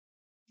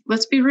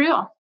 Let's be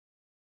real.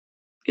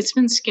 It's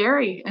been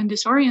scary and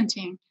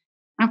disorienting.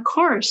 And of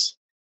course,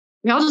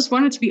 we all just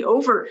want it to be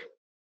over.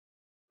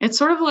 It's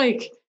sort of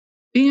like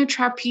being a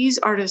trapeze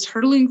artist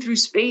hurtling through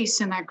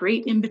space in that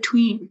great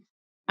in-between.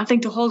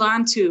 Nothing to hold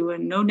on to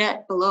and no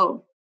net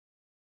below.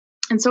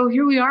 And so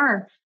here we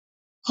are,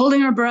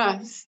 holding our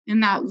breath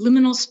in that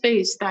liminal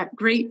space, that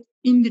great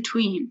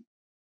in-between.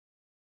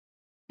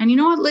 And you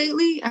know what,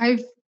 lately,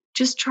 I've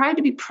just tried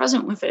to be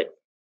present with it,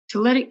 to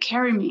let it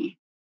carry me.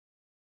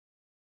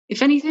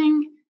 If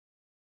anything,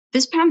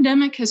 this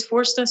pandemic has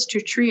forced us to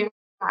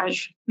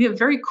triage. We have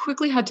very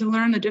quickly had to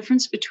learn the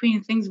difference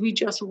between things we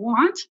just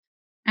want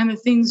and the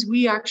things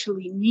we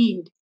actually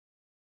need.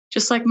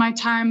 Just like my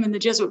time in the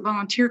Jesuit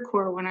Volunteer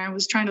Corps when I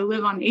was trying to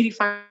live on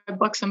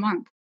 $85 a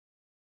month.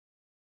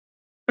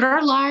 But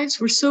our lives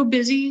were so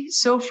busy,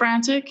 so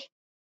frantic,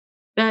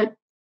 that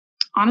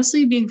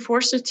honestly, being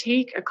forced to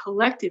take a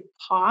collective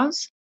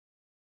pause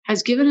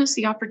has given us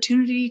the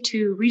opportunity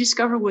to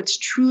rediscover what's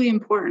truly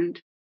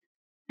important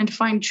and to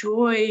find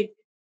joy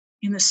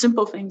in the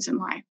simple things in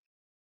life.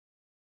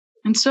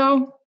 And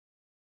so,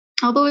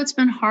 although it's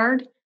been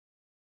hard,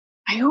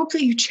 I hope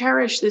that you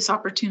cherish this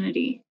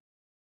opportunity.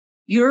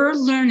 You're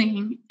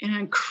learning in an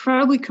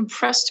incredibly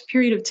compressed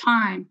period of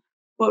time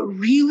what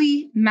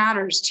really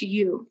matters to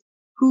you,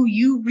 who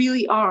you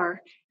really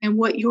are, and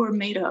what you're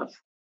made of.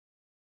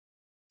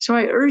 So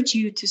I urge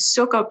you to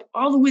soak up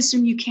all the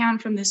wisdom you can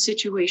from this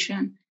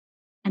situation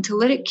and to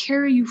let it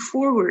carry you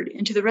forward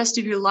into the rest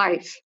of your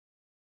life.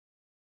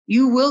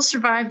 You will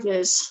survive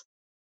this,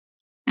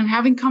 and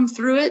having come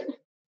through it,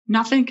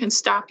 nothing can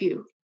stop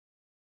you,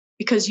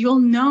 because you'll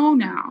know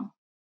now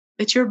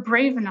that you're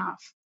brave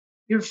enough,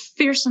 you're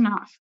fierce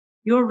enough,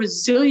 you're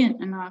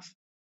resilient enough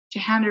to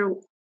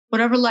handle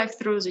whatever life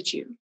throws at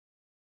you.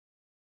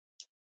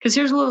 Because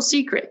here's a little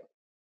secret.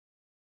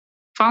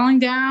 Falling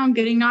down,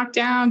 getting knocked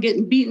down,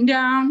 getting beaten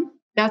down,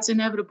 that's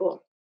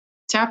inevitable.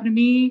 It's happened to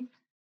me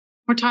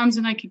more times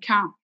than I can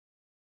count.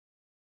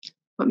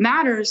 What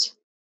matters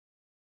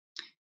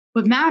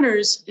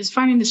is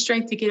finding the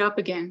strength to get up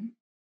again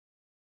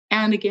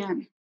and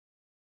again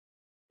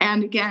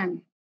and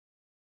again.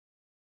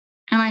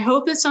 And I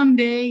hope that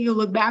someday you'll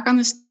look back on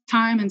this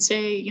time and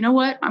say, you know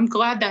what? I'm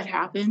glad that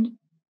happened,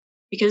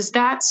 because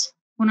that's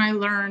when I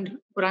learned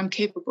what I'm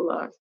capable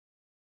of.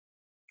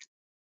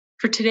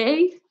 For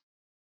today,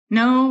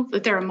 know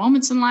that there are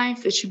moments in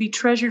life that should be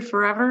treasured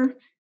forever,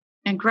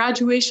 and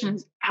graduation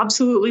is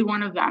absolutely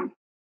one of them.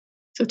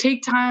 So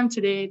take time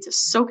today to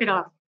soak it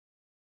up.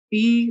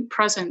 Be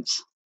present.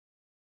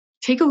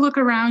 Take a look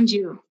around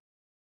you.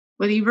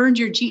 Whether you've earned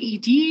your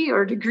GED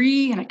or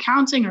degree in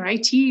accounting or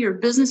IT or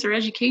business or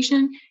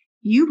education,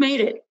 you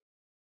made it.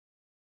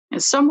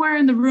 And somewhere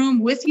in the room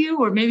with you,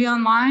 or maybe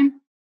online,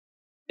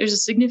 there's a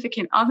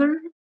significant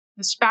other,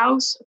 a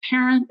spouse, a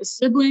parent, a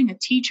sibling, a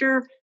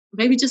teacher,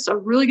 maybe just a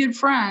really good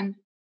friend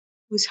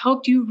who's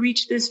helped you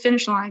reach this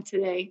finish line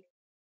today.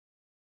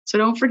 So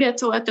don't forget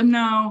to let them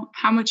know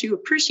how much you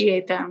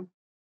appreciate them.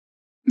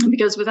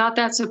 Because without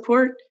that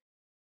support,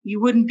 you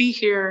wouldn't be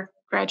here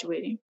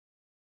graduating.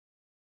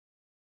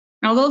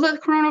 And although the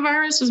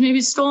coronavirus has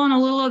maybe stolen a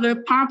little of the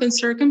pomp and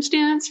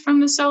circumstance from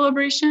the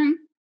celebration,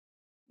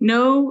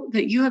 know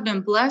that you have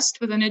been blessed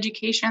with an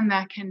education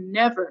that can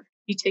never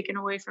be taken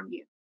away from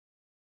you.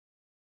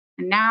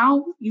 And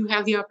now you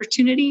have the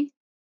opportunity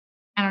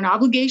and an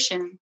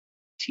obligation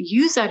to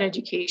use that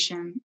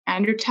education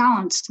and your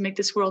talents to make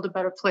this world a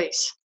better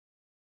place.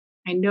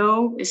 I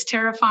know it's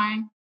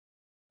terrifying,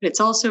 but it's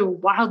also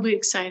wildly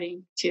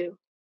exciting too.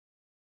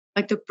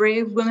 Like the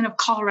brave women of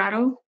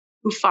Colorado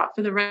who fought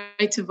for the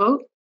right to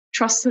vote,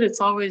 trust that it's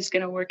always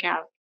going to work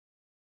out.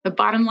 The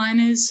bottom line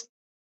is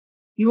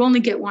you only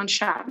get one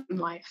shot in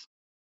life,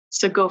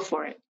 so go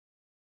for it.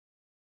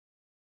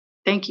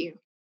 Thank you.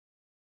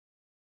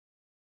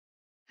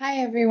 Hi,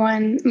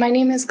 everyone. My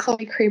name is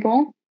Chloe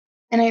Krebill,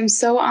 and I am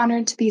so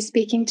honored to be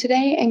speaking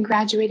today and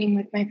graduating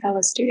with my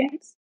fellow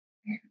students.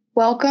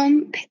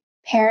 Welcome,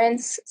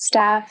 parents,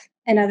 staff,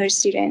 and other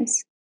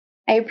students.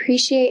 I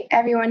appreciate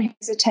everyone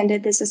who's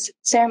attended this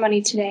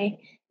ceremony today,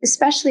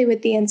 especially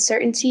with the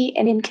uncertainty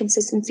and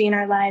inconsistency in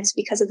our lives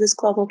because of this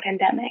global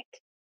pandemic.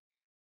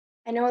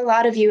 I know a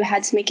lot of you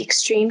had to make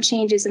extreme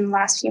changes in the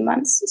last few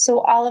months, so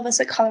all of us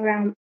at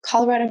Colorado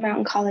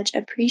Mountain College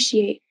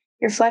appreciate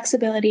your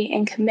flexibility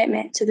and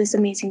commitment to this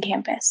amazing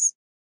campus.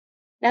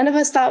 None of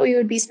us thought we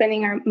would be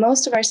spending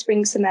most of our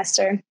spring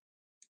semester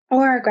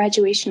or our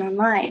graduation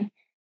online,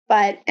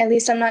 but at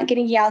least I'm not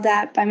getting yelled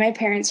at by my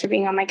parents for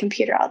being on my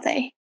computer all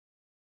day.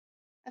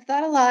 I've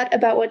thought a lot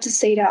about what to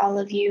say to all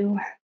of you.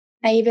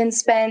 I even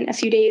spent a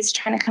few days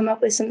trying to come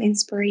up with some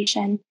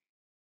inspiration.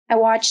 I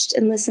watched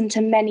and listened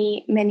to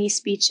many, many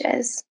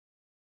speeches,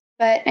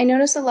 but I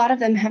noticed a lot of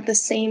them have the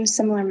same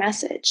similar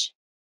message.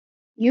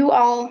 You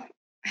all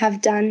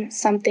have done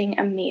something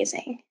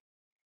amazing.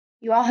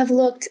 You all have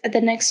looked at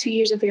the next few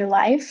years of your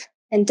life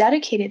and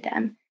dedicated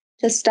them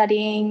to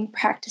studying,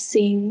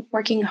 practicing,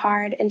 working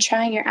hard, and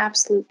trying your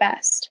absolute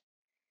best.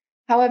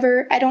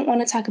 However, I don't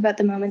want to talk about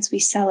the moments we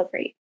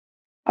celebrate.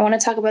 I want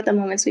to talk about the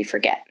moments we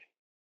forget.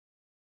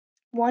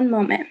 One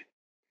moment.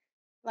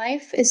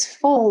 Life is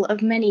full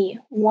of many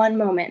one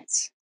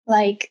moments,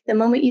 like the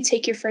moment you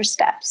take your first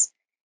steps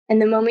and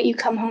the moment you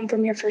come home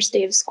from your first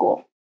day of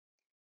school.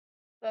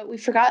 But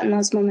we've forgotten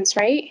those moments,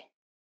 right?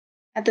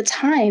 At the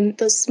time,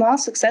 those small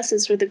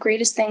successes were the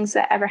greatest things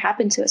that ever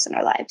happened to us in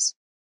our lives.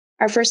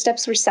 Our first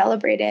steps were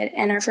celebrated,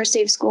 and our first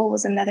day of school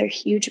was another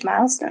huge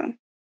milestone.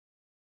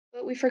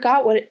 But we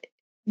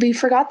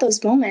forgot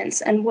those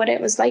moments and what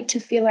it was like to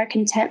feel our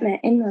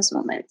contentment in those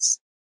moments.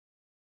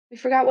 We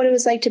forgot what it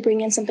was like to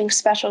bring in something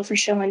special for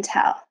show and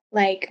tell,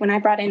 like when I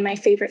brought in my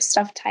favorite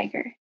stuffed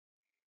tiger.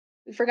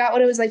 We forgot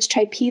what it was like to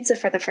try pizza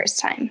for the first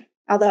time,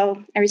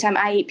 although every time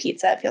I eat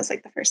pizza, it feels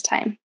like the first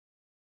time.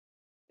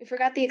 We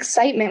forgot the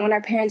excitement when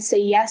our parents say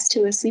yes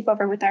to a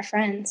sleepover with our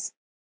friends.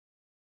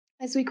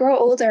 As we grow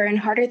older and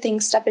harder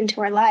things step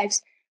into our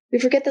lives, we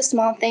forget the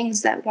small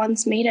things that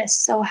once made us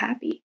so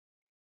happy.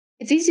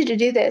 It's easy to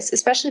do this,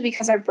 especially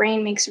because our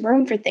brain makes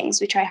room for things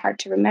we try hard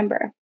to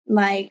remember,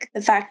 like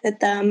the fact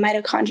that the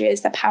mitochondria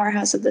is the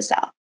powerhouse of the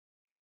cell.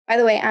 By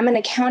the way, I'm an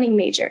accounting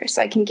major,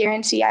 so I can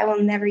guarantee I will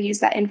never use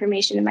that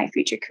information in my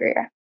future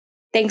career.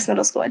 Thanks,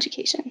 middle school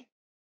education.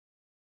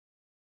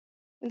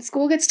 When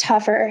school gets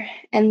tougher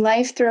and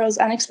life throws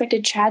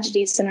unexpected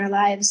tragedies in our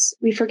lives,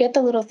 we forget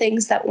the little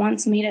things that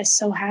once made us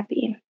so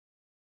happy.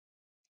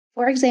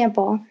 For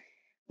example,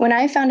 when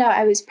I found out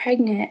I was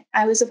pregnant,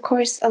 I was, of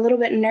course, a little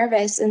bit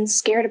nervous and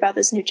scared about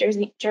this new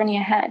journey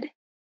ahead.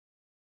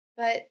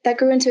 But that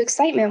grew into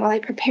excitement while I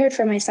prepared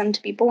for my son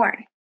to be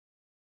born.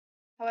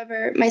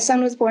 However, my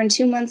son was born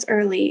 2 months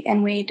early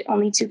and weighed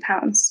only 2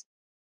 pounds.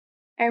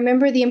 I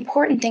remember the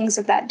important things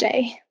of that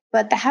day,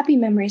 but the happy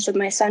memories of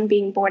my son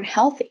being born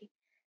healthy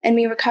and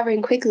me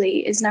recovering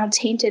quickly is now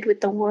tainted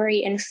with the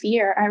worry and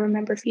fear I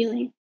remember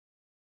feeling.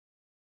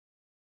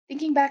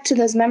 Thinking back to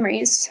those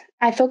memories,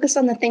 I focused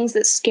on the things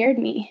that scared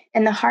me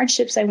and the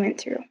hardships I went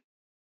through,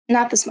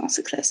 not the small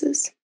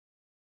successes.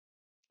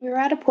 We are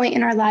at a point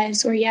in our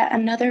lives where yet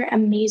another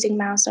amazing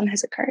milestone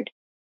has occurred.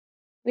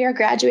 We are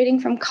graduating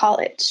from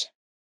college.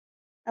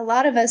 A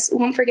lot of us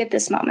won't forget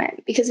this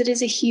moment because it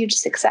is a huge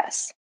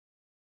success.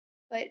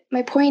 But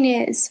my point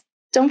is,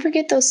 don't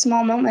forget those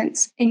small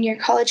moments in your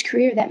college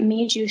career that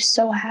made you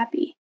so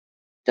happy.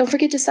 Don't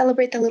forget to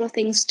celebrate the little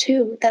things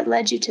too that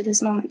led you to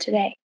this moment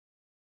today.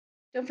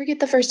 Don't forget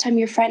the first time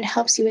your friend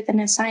helps you with an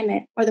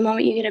assignment or the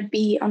moment you get a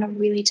B on a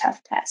really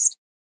tough test.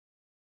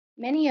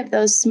 Many of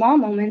those small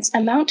moments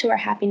amount to our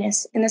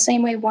happiness in the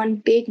same way one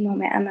big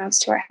moment amounts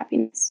to our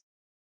happiness.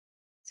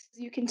 As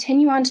you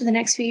continue on to the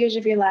next few years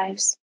of your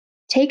lives,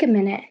 take a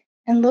minute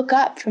and look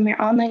up from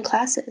your online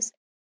classes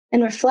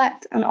and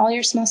reflect on all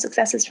your small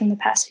successes from the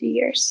past few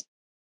years.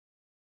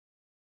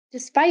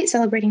 Despite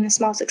celebrating the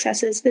small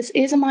successes, this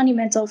is a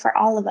monumental for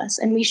all of us,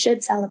 and we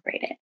should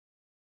celebrate it.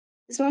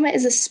 This moment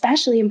is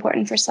especially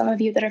important for some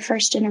of you that are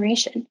first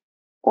generation,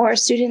 or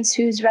students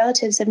whose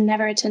relatives have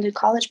never attended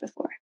college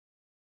before.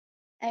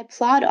 I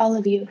applaud all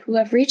of you who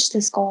have reached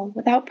this goal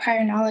without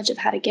prior knowledge of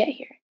how to get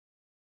here.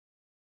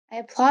 I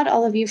applaud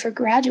all of you for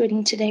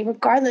graduating today,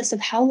 regardless of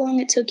how long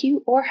it took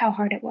you or how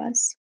hard it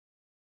was.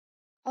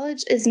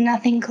 College is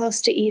nothing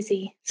close to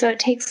easy, so it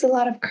takes a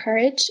lot of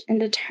courage and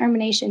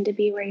determination to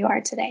be where you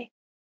are today.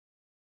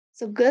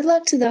 So good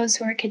luck to those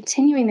who are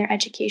continuing their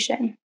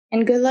education,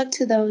 and good luck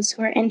to those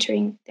who are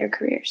entering their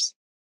careers.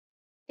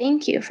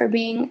 Thank you for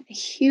being a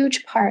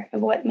huge part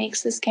of what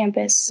makes this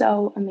campus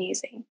so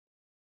amazing.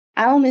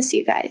 I will miss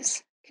you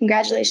guys.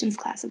 Congratulations,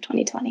 class of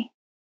 2020.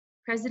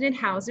 President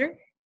Hauser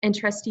and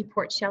Trustee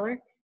Portscheller,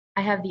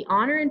 I have the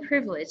honor and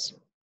privilege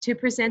to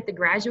present the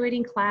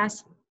graduating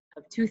class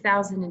of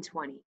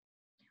 2020.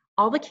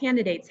 All the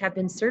candidates have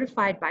been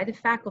certified by the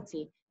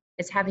faculty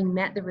as having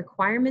met the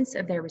requirements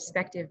of their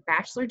respective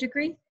bachelor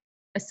degree,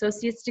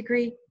 associate's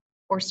degree,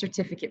 or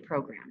certificate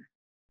program.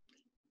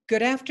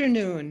 Good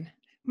afternoon.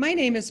 My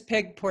name is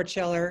Peg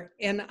Portscheller,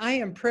 and I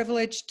am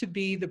privileged to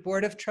be the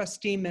Board of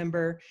Trustee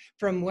member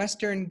from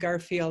Western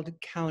Garfield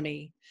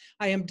County.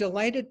 I am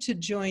delighted to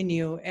join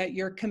you at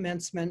your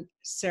commencement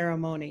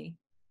ceremony.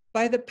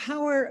 By the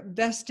power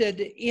vested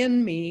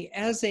in me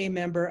as a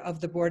member of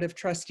the Board of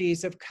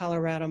Trustees of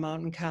Colorado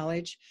Mountain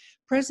College,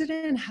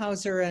 President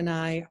Hauser and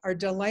I are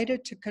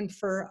delighted to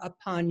confer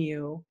upon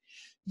you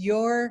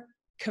your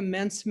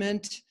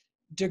commencement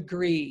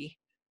degree.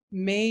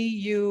 May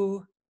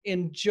you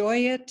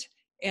enjoy it,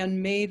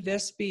 and may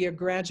this be a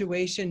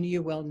graduation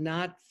you will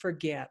not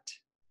forget.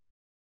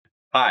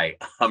 Hi,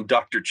 I'm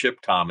Dr.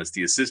 Chip Thomas,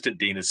 the Assistant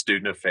Dean of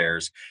Student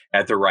Affairs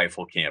at the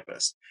Rifle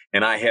Campus,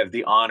 and I have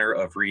the honor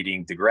of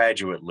reading the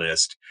graduate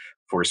list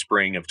for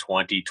spring of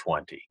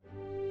 2020.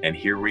 And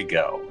here we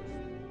go.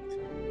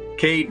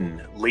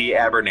 Caden Lee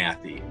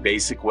Abernathy,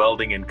 Basic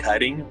Welding and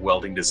Cutting,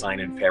 Welding Design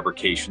and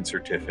Fabrication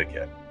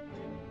Certificate.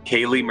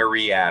 Kaylee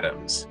Marie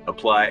Adams,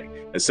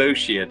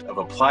 Associate of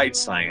Applied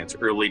Science,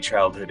 Early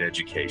Childhood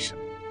Education.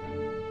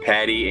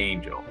 Patty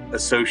Angel,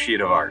 Associate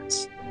of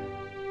Arts.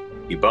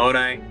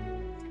 Ibonai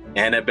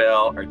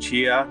Annabelle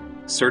Archia,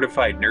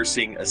 Certified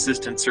Nursing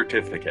Assistant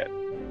Certificate.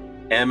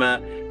 Emma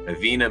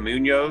Avina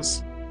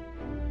Munoz,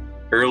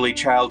 Early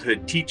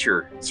Childhood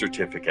Teacher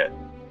Certificate.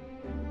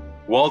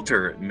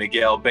 Walter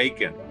Miguel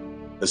Bacon,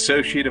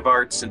 Associate of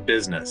Arts and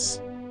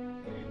Business.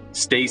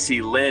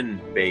 Stacy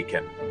Lynn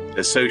Bacon,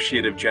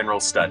 Associate of General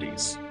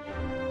Studies.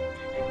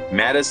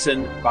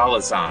 Madison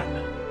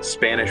Balazan,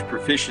 Spanish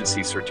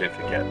Proficiency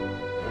Certificate.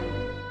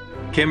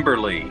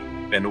 Kimberly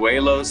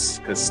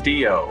Benuelos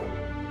Castillo,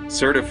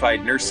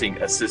 Certified Nursing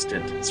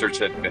Assistant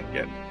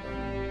Certificate.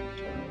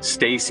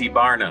 Stacy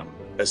Barnum,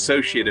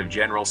 Associate of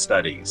General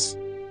Studies.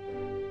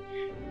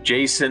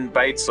 Jason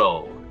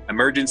Beitzel,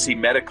 Emergency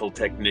Medical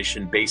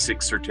Technician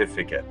Basic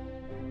Certificate.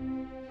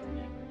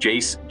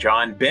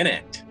 John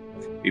Bennett,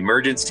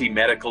 Emergency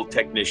Medical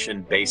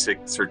Technician Basic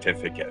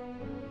Certificate.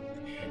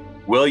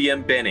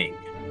 William Benning,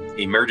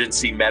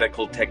 Emergency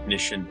Medical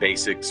Technician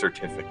Basic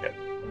Certificate.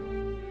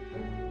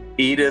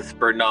 Edith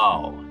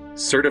Bernal,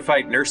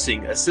 Certified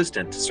Nursing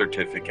Assistant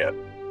Certificate.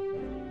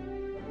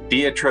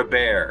 Dietra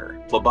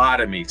Bear,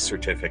 Phlebotomy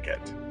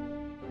Certificate.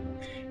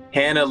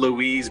 Hannah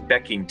Louise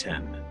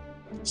Beckington,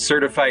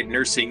 Certified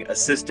Nursing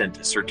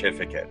Assistant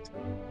Certificate.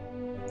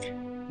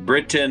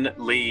 Britton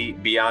Lee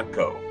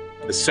Bianco,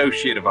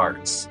 Associate of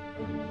Arts.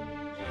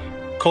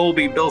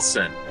 Colby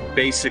Bilson,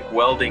 Basic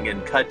Welding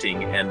and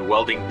Cutting and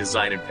Welding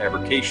Design and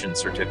Fabrication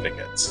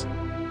Certificates.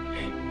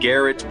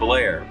 Garrett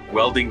Blair,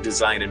 Welding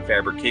Design and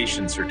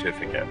Fabrication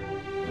Certificate.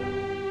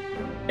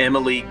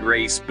 Emily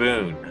Grace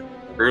Boone,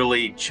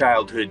 Early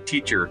Childhood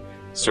Teacher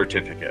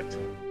Certificate.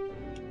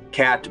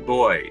 Kat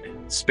Boyd,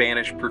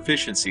 Spanish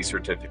Proficiency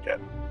Certificate.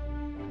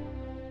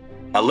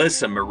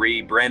 Alyssa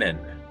Marie Brennan,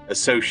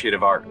 Associate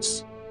of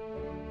Arts.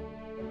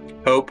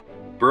 Hope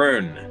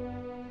Brune,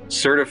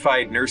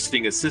 Certified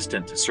Nursing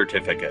Assistant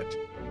Certificate.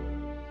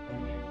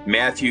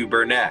 Matthew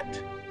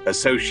Burnett,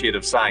 Associate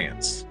of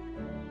Science.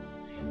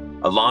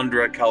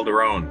 Alondra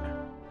Calderon,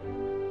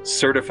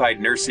 Certified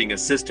Nursing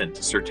Assistant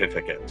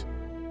Certificate.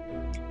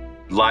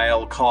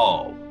 Lyle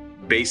Call,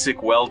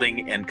 Basic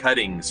Welding and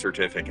Cutting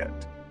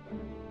Certificate.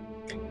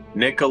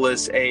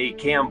 Nicholas A.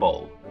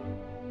 Campbell,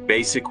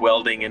 Basic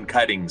Welding and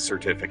Cutting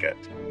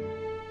Certificate.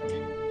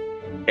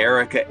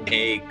 Erica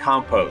A.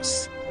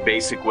 Campos,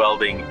 Basic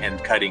Welding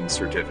and Cutting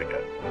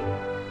Certificate.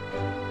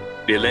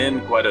 Belen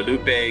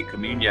Guadalupe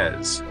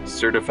Comunez,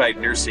 Certified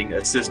Nursing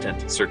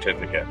Assistant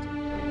Certificate.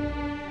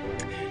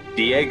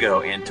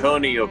 Diego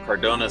Antonio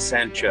Cardona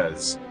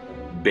Sanchez,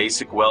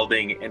 Basic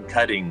Welding and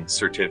Cutting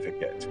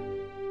Certificate.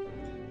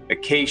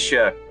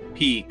 Acacia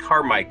P.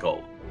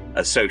 Carmichael,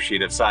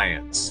 Associate of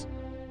Science.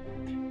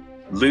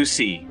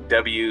 Lucy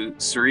W.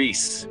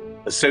 Cerise,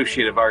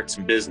 Associate of Arts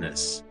and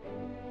Business.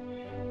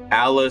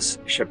 Alice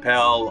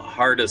Chappelle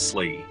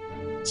Hardisley,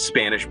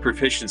 Spanish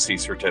Proficiency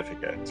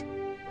Certificate.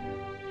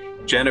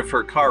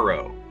 Jennifer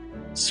Caro,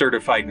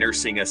 Certified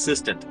Nursing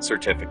Assistant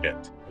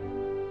Certificate.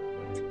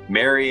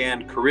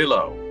 Marianne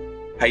Carrillo,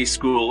 High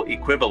School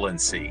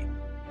Equivalency.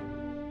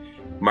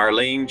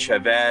 Marlene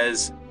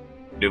Chavez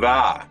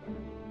Duva,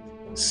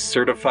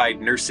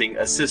 Certified Nursing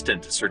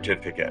Assistant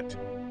Certificate.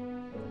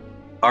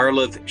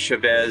 Arleth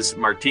Chavez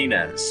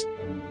Martinez,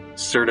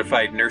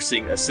 Certified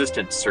Nursing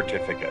Assistant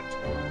Certificate.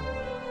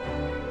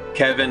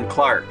 Kevin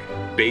Clark,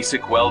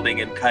 Basic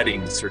Welding and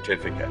Cutting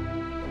Certificate.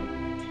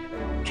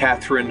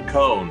 Catherine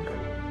Cohn,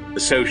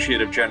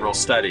 Associate of General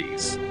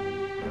Studies.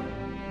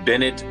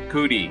 Bennett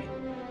Cootie,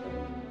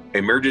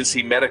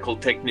 Emergency Medical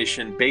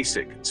Technician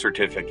Basic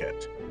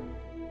Certificate.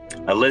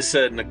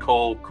 Alyssa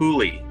Nicole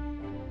Cooley,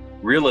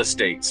 Real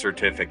Estate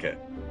Certificate.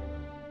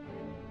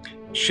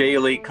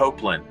 Shaylee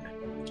Copeland,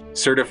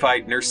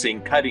 Certified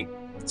Nursing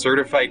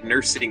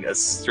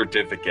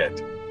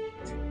Certificate.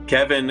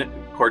 Kevin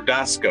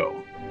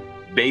Cordasco,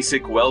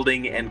 Basic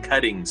Welding and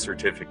Cutting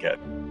Certificate.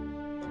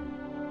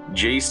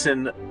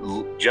 Justin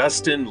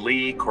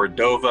Lee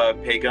Cordova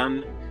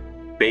Pagan,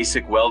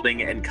 Basic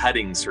Welding and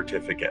Cutting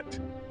Certificate.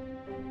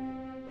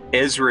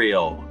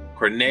 Israel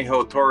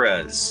Cornejo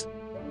Torres,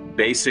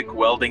 Basic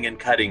Welding and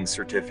Cutting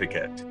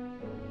Certificate.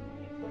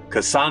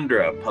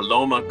 Cassandra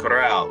Paloma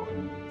Corral,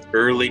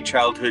 Early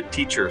Childhood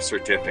Teacher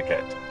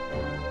Certificate.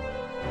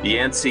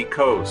 Yancey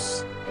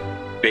Kos,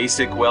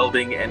 Basic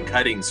Welding and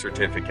Cutting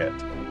Certificate.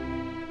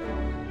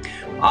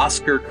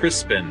 Oscar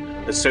Crispin,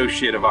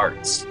 Associate of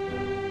Arts.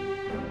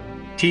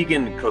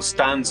 Tegan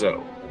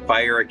Costanzo,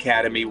 Fire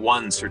Academy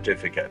 1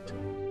 Certificate.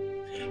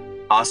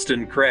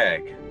 Austin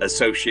Craig,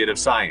 Associate of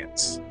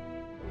Science.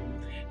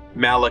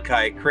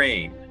 Malachi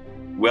Crane,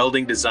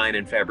 Welding Design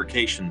and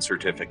Fabrication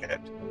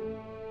Certificate.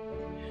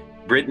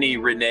 Brittany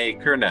Renee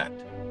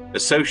Kernat,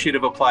 Associate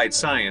of Applied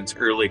Science,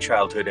 Early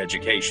Childhood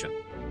Education.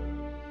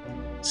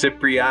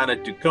 Cipriana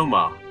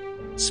Ducoma,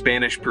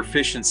 Spanish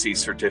Proficiency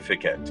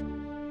Certificate.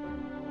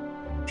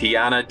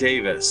 Tiana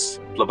Davis,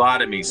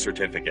 Phlebotomy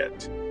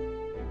Certificate.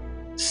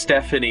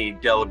 Stephanie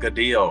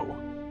Delgadillo,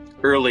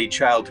 Early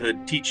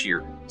Childhood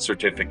Teacher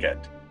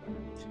Certificate.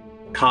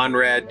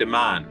 Conrad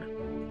Deman,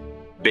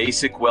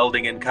 Basic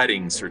Welding and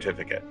Cutting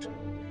Certificate.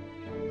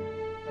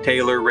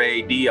 Taylor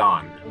Ray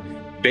Dion,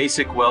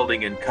 Basic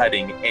Welding and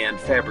Cutting and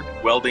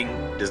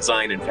Welding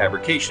Design and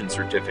Fabrication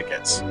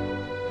Certificates.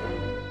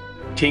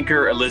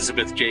 Tinker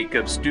Elizabeth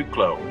Jacobs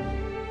Duclo,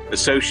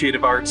 Associate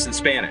of Arts in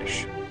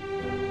Spanish.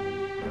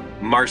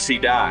 Marcy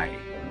Dye,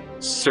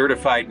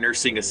 Certified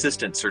Nursing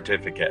Assistant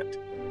Certificate.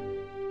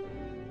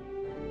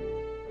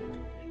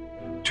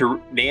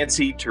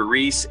 Nancy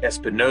Therese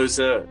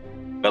Espinoza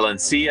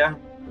Valencia,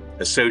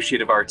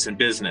 Associate of Arts in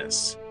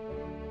Business.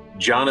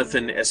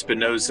 Jonathan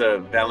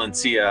Espinoza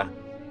Valencia,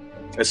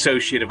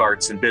 Associate of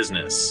Arts in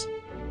Business.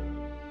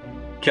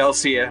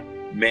 Kelsey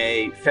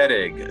May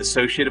Fedig,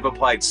 Associate of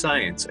Applied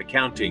Science,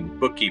 Accounting,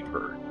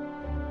 Bookkeeper.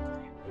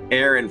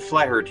 Aaron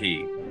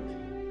Flaherty,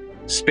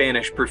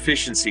 Spanish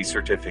Proficiency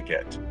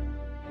Certificate.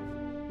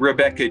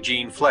 Rebecca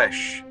Jean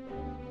Flesh,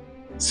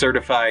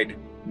 Certified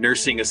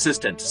Nursing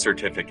Assistant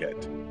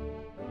Certificate.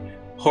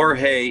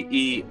 Jorge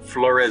E.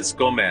 Flores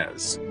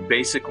Gomez,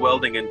 Basic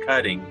Welding and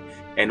Cutting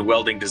and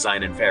Welding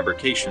Design and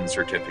Fabrication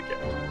Certificate.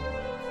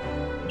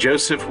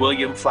 Joseph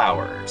William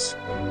Flowers,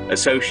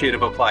 Associate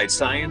of Applied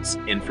Science,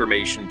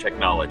 Information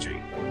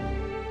Technology.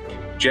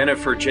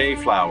 Jennifer J.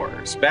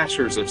 Flowers,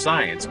 Bachelor's of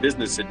Science,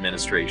 Business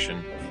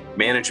Administration,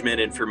 Management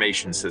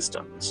Information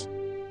Systems.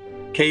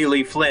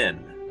 Kaylee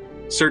Flynn,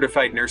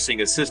 Certified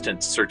Nursing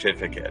Assistant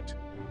Certificate.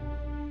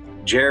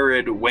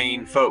 Jared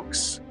Wayne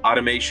Folks,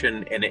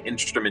 Automation and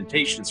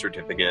Instrumentation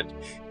Certificate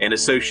and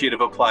Associate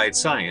of Applied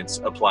Science,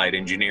 Applied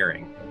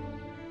Engineering.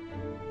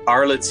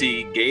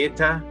 Arlitzi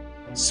Gaeta,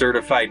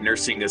 Certified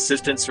Nursing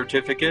Assistant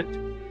Certificate.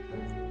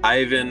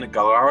 Ivan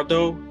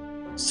Gallardo,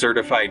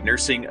 Certified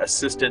Nursing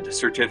Assistant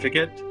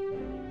Certificate.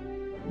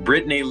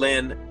 Brittany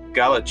Lynn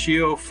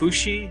Galaccio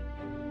Fushi,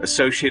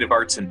 Associate of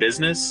Arts and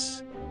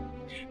Business.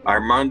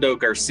 Armando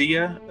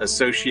Garcia,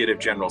 Associate of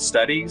General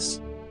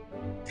Studies.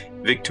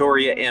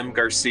 Victoria M.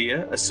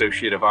 Garcia,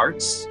 Associate of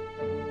Arts.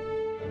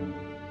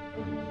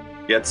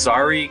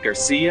 Yatsari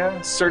Garcia,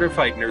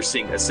 Certified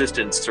Nursing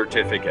Assistant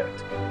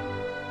Certificate.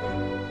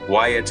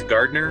 Wyatt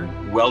Gardner,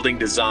 Welding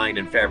Design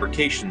and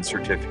Fabrication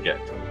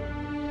Certificate.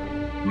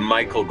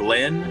 Michael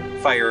Glenn,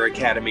 Fire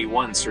Academy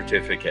 1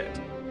 Certificate.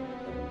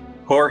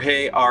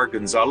 Jorge R.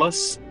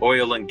 Gonzalez,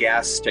 Oil and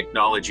Gas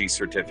Technology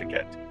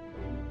Certificate.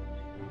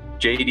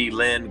 J.D.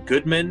 Lynn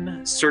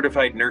Goodman,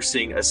 Certified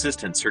Nursing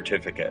Assistant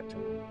Certificate.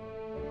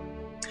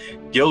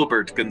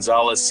 Gilbert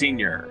Gonzalez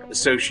Sr.,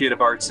 Associate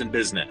of Arts and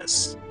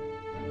Business.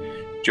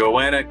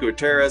 Joanna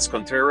Gutierrez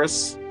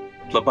Contreras,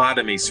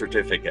 Phlebotomy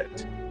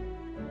Certificate.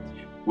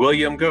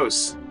 William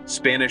Goss,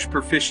 Spanish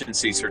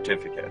Proficiency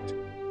Certificate.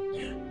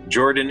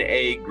 Jordan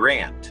A.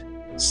 Grant,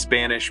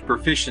 Spanish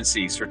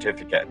Proficiency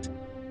Certificate.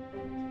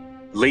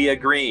 Leah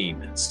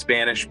Green,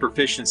 Spanish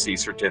Proficiency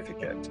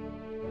Certificate.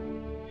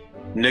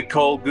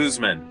 Nicole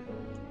Guzman,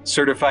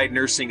 Certified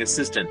Nursing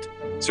Assistant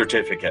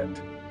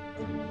Certificate.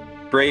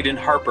 Braden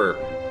Harper,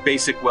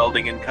 Basic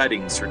Welding and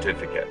Cutting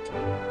Certificate.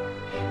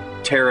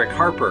 Tarek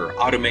Harper,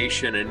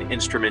 Automation and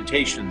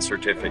Instrumentation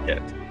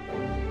Certificate.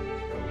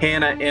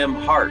 Hannah M.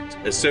 Hart,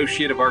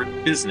 Associate of Art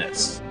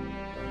Business.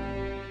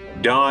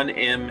 Dawn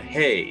M.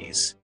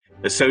 Hayes,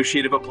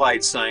 Associate of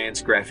Applied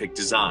Science Graphic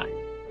Design.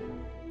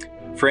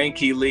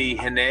 Frankie Lee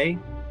Hene,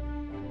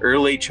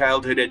 Early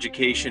Childhood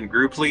Education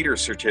Group Leader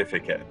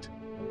Certificate.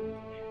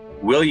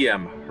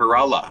 William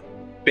Harala,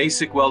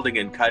 Basic Welding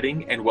and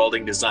Cutting and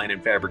Welding Design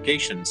and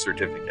Fabrication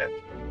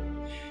Certificate.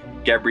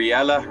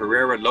 Gabriela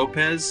Herrera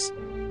Lopez,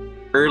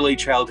 Early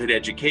Childhood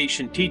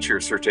Education Teacher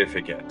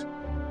Certificate.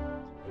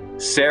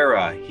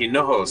 Sarah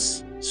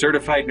Hinojos,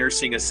 Certified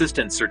Nursing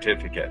Assistant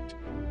Certificate.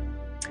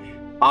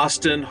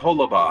 Austin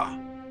Holaba,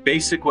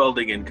 Basic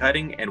Welding and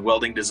Cutting and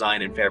Welding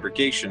Design and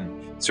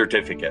Fabrication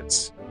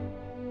Certificates.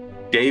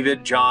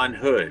 David John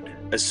Hood,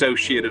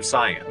 Associate of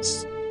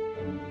Science.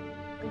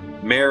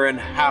 Marin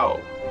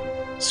Howe,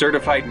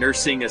 Certified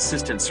Nursing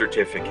Assistant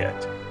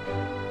Certificate.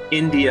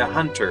 India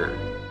Hunter,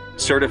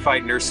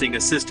 Certified Nursing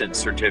Assistant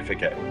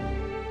Certificate.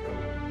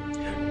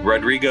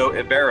 Rodrigo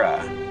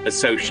Ibarra,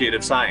 Associate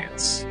of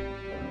Science.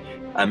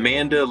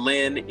 Amanda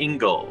Lynn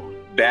Engel,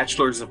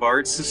 Bachelor's of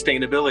Arts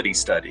Sustainability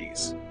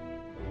Studies.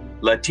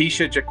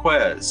 Letitia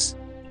Jaquez,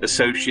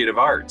 Associate of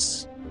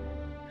Arts.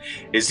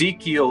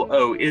 Ezekiel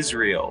O.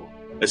 Israel,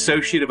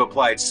 Associate of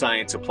Applied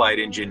Science, Applied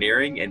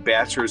Engineering, and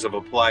Bachelor's of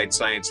Applied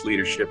Science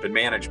Leadership and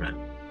Management.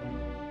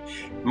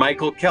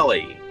 Michael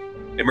Kelly,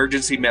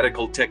 Emergency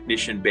Medical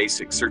Technician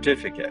Basic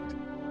Certificate.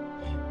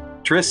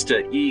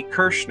 Trista E.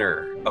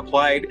 Kirschner,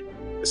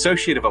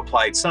 Associate of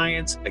Applied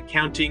Science,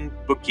 Accounting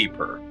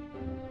Bookkeeper.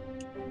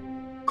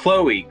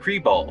 Chloe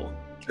Krebill,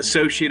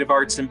 Associate of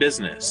Arts and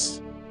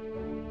Business.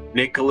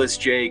 Nicholas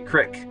J.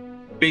 Crick,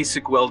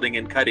 Basic Welding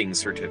and Cutting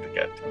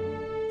Certificate.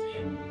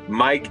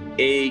 Mike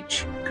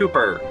H.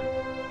 Cooper,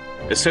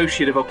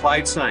 Associate of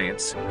Applied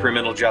Science,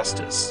 Criminal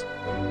Justice.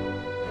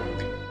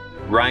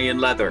 Ryan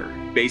Leather,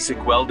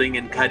 Basic Welding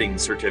and Cutting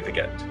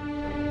Certificate.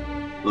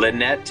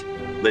 Lynette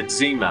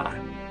Lidzima,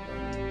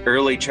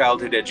 Early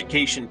Childhood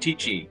Education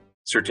Teaching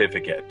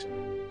Certificate.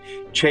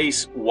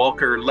 Chase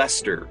Walker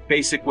Lester,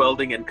 Basic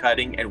Welding and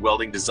Cutting and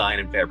Welding Design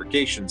and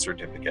Fabrication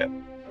Certificate.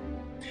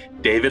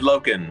 David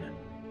Loken,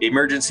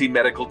 Emergency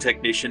Medical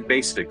Technician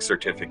Basic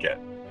Certificate.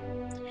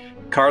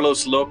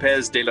 Carlos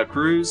Lopez de la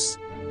Cruz,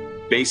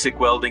 Basic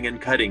Welding and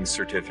Cutting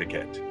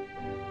Certificate.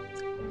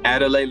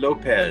 Adelaide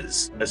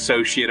Lopez,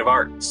 Associate of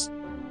Arts.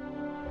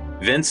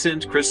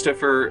 Vincent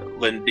Christopher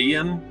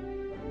Lindian,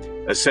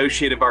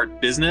 Associate of Art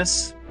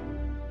Business.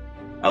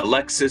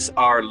 Alexis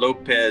R.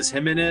 Lopez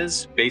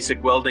Jimenez,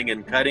 Basic Welding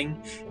and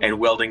Cutting and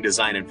Welding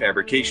Design and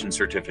Fabrication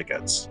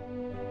Certificates.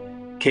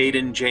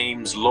 Caden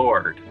James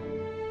Lord,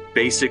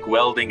 Basic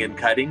Welding and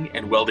Cutting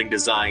and Welding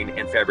Design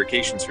and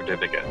Fabrication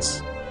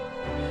Certificates.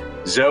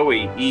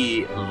 Zoe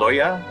E.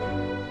 Loya,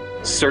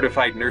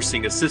 Certified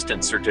Nursing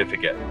Assistant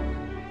Certificate.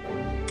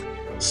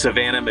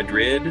 Savannah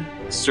Madrid,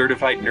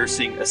 Certified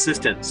Nursing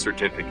Assistant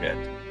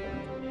Certificate.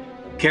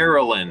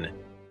 Carolyn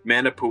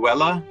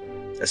Manapuela,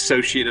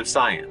 Associate of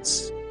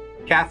Science.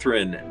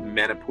 Catherine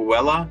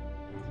Manapuela,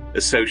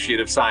 Associate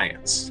of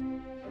Science.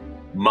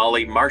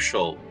 Molly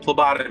Marshall,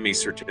 Phlebotomy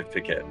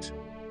Certificate.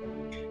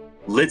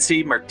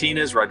 Litzy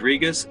Martinez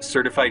Rodriguez,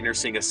 Certified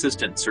Nursing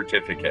Assistant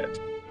Certificate.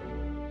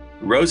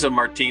 Rosa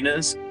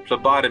Martinez,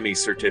 Phlebotomy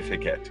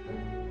Certificate.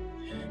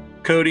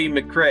 Cody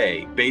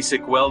McCrae,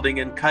 Basic Welding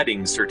and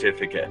Cutting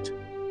Certificate.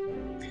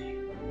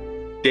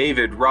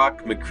 David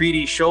Rock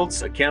McCready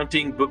Schultz,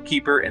 Accounting,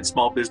 Bookkeeper, and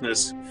Small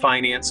Business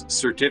Finance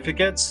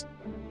Certificates.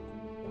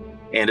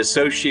 And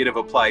Associate of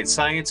Applied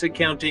Science,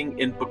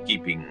 Accounting and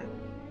Bookkeeping.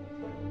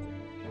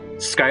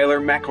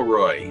 Skylar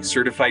McElroy,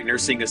 Certified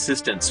Nursing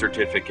Assistant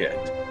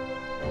Certificate.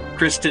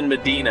 Kristen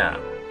Medina,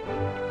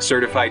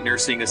 Certified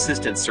Nursing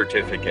Assistant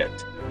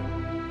Certificate.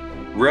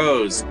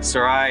 Rose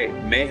Sarai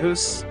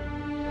Mehus,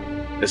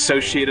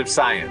 Associate of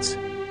Science.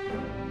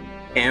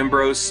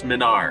 Ambrose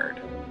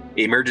Menard,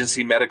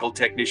 Emergency Medical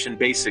Technician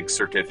Basic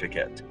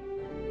Certificate.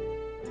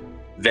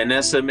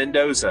 Vanessa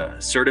Mendoza,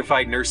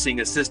 Certified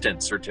Nursing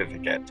Assistant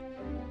Certificate.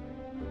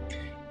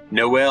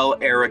 Noelle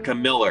Erica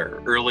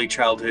Miller, Early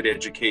Childhood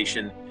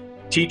Education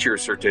Teacher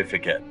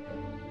Certificate.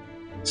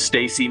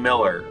 Stacy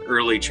Miller,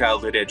 Early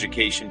Childhood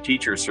Education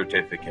Teacher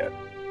Certificate.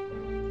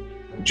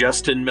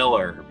 Justin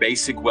Miller,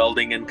 Basic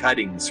Welding and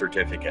Cutting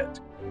Certificate.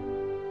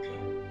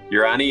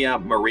 Urania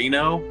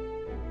Marino,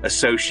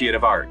 Associate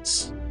of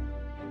Arts.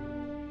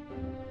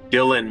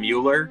 Dylan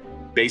Mueller,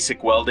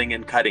 Basic Welding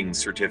and Cutting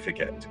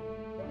Certificate.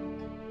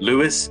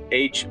 Luis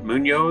H.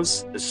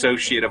 Munoz,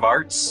 Associate of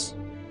Arts.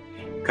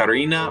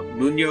 Karina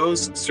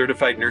Munoz,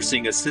 Certified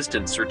Nursing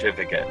Assistant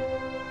Certificate.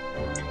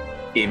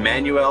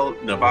 Emmanuel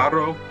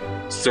Navarro,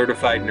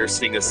 Certified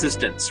Nursing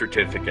Assistant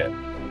Certificate.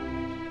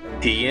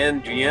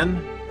 Tien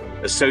Dien,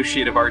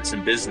 Associate of Arts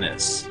in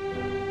Business.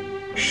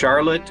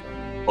 Charlotte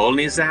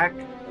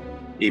Olnizak,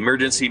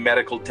 Emergency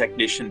Medical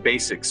Technician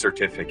Basic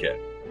Certificate.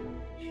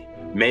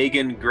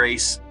 Megan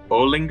Grace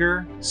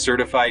Olinger,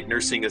 Certified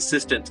Nursing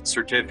Assistant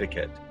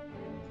Certificate.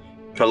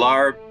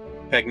 Pilar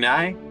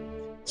Pegnay,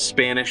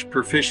 Spanish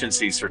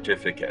Proficiency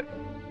Certificate.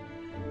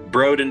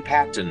 Broden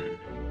Patton,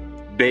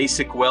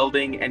 Basic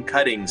Welding and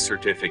Cutting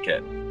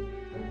Certificate.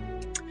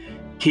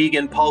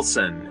 Keegan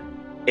Paulson,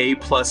 A+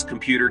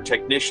 Computer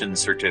Technician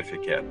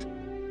Certificate.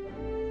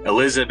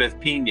 Elizabeth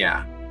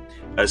Pina,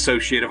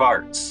 Associate of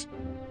Arts.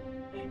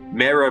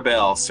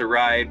 Maribel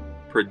Sarai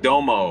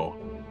Perdomo,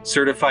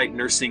 Certified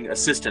Nursing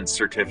Assistant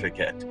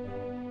Certificate.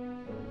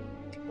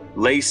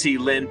 Lacey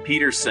Lynn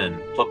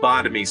Peterson,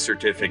 Phlebotomy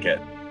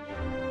Certificate.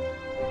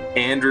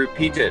 Andrew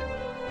Pettit,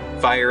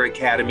 Fire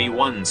Academy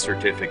 1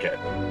 Certificate.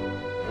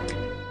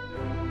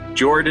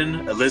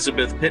 Jordan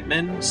Elizabeth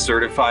Pittman,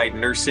 Certified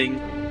Nursing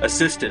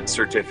Assistant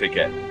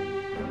Certificate.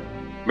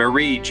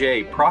 Marie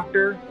J.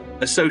 Proctor,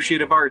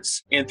 Associate of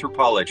Arts,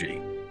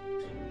 Anthropology.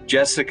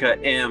 Jessica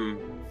M.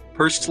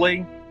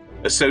 Pursley,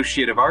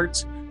 Associate of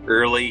Arts,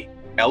 Early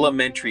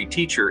Elementary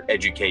Teacher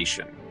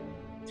Education.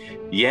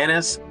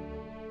 Yanis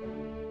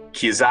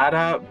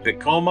Kizada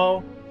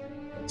Bicomo,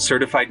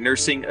 Certified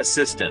Nursing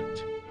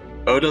Assistant.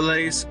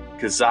 Odalis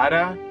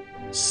Kizada,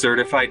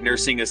 Certified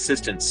Nursing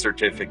Assistant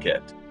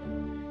Certificate.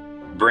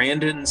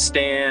 Brandon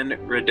Stan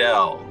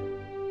Riddell,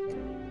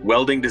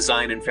 Welding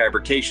Design and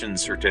Fabrication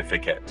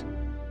Certificate.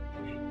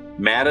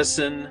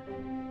 Madison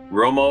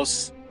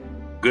Ramos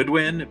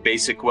Goodwin,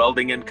 Basic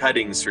Welding and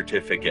Cutting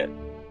Certificate.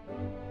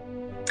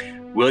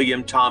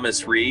 William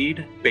Thomas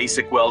Reed,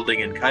 Basic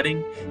Welding and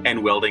Cutting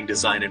and Welding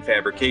Design and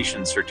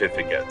Fabrication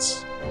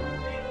Certificates.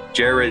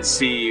 Jared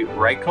C.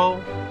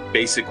 Reichel,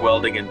 Basic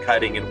Welding and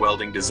Cutting and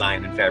Welding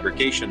Design and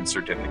Fabrication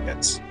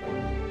Certificates.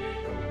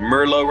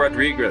 Merlo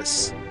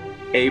Rodriguez,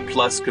 A+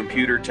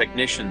 Computer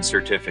Technician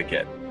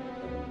Certificate.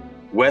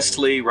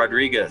 Wesley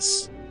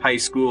Rodriguez, High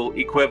School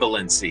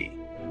Equivalency.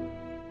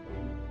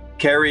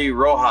 Carrie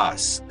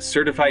Rojas,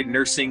 Certified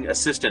Nursing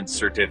Assistant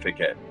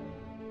Certificate.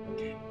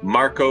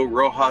 Marco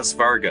Rojas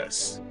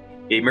Vargas,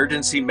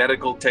 Emergency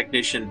Medical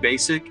Technician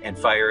Basic and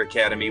Fire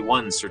Academy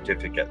 1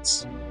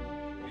 Certificates.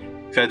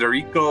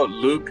 Federico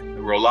Luke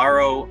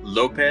Rolaro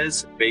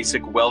Lopez,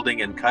 Basic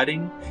Welding and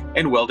Cutting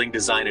and Welding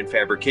Design and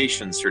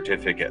Fabrication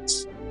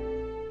Certificates.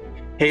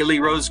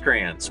 Haley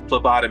Rosecrans,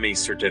 Phlebotomy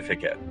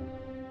Certificate.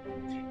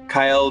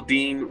 Kyle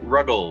Dean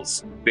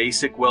Ruggles,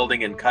 Basic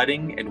Welding and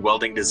Cutting and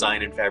Welding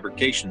Design and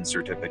Fabrication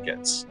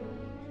Certificates.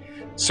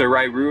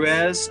 Sarai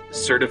Ruiz,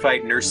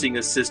 Certified Nursing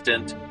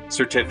Assistant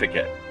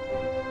Certificate.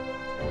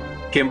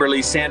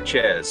 Kimberly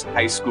Sanchez,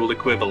 High School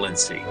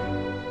Equivalency.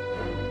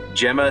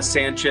 Gemma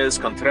Sanchez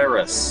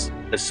Contreras,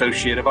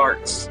 Associate of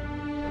Arts.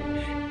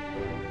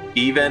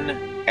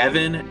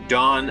 Evan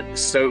Don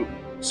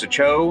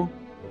Socho,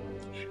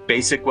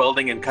 Basic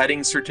Welding and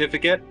Cutting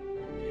Certificate.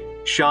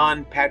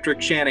 Sean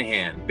Patrick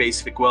Shanahan,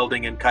 Basic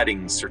Welding and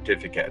Cutting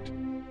Certificate.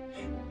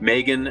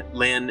 Megan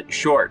Lynn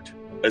Short,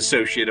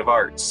 Associate of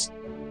Arts.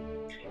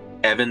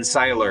 Evan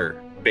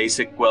Seiler,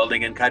 Basic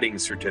Welding and Cutting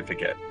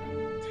Certificate.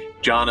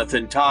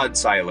 Jonathan Todd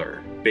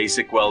Seiler,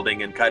 Basic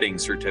Welding and Cutting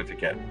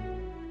Certificate.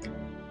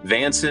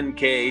 Vanson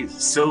K.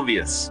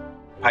 Silvius,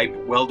 Pipe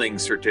Welding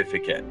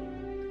Certificate.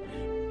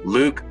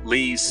 Luke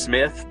Lee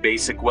Smith,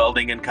 Basic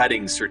Welding and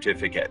Cutting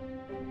Certificate.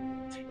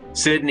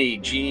 Sydney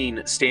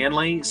Jean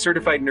Stanley,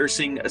 Certified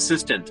Nursing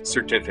Assistant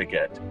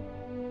Certificate.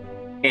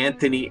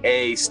 Anthony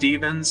A.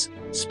 Stevens,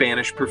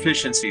 Spanish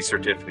Proficiency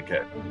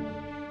Certificate.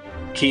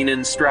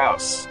 Keenan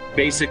Strauss,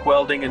 Basic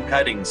Welding and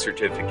Cutting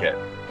Certificate.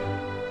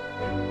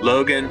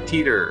 Logan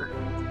Teeter,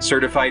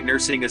 Certified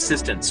Nursing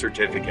Assistant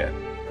Certificate.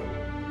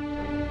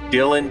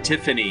 Dylan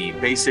Tiffany,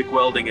 Basic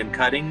Welding and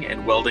Cutting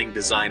and Welding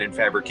Design and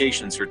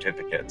Fabrication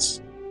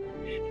Certificates.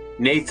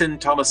 Nathan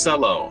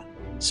Tomasello,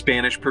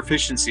 Spanish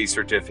Proficiency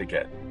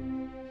Certificate.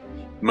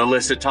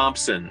 Melissa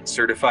Thompson,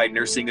 Certified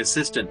Nursing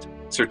Assistant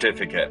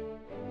Certificate.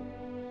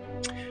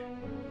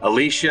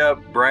 Alicia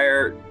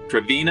Breyer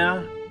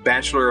Trevina,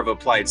 Bachelor of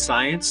Applied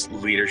Science,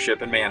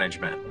 Leadership and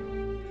Management.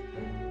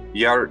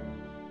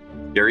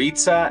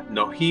 Yaritza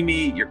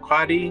Nohimi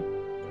Yerkwadi,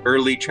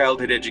 Early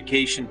Childhood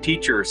Education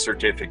Teacher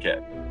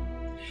Certificate.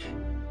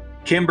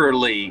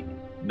 Kimberly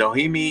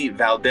Nohimi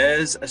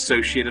Valdez,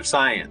 Associate of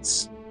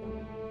Science.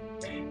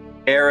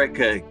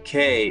 Erica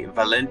K.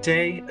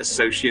 Valente,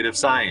 Associate of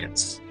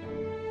Science.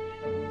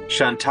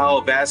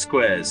 Chantal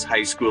Vasquez,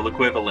 High School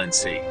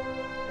Equivalency.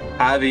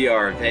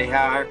 Javier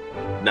Vejar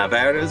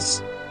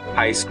Navarez,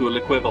 High School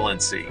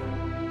Equivalency.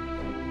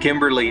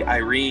 Kimberly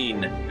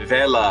Irene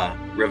Vela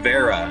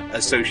Rivera,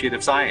 Associate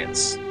of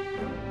Science.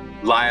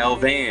 Lyle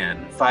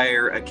Van,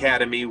 Fire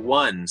Academy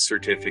 1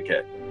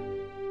 Certificate.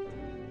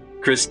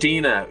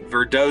 Christina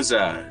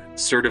Verdoza,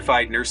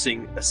 Certified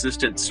Nursing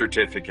Assistant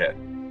Certificate.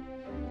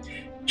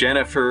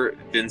 Jennifer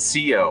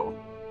Vincio,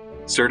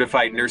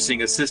 Certified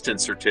Nursing Assistant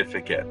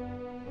Certificate.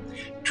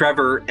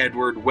 Trevor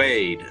Edward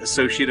Wade,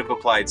 Associate of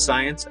Applied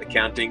Science,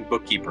 Accounting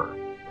Bookkeeper.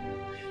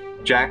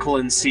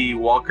 Jacqueline C.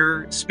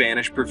 Walker,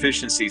 Spanish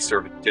Proficiency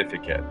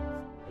Certificate.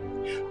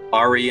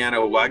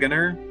 Ariana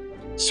Wagoner,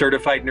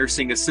 Certified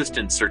Nursing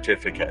Assistant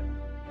Certificate.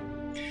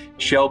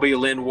 Shelby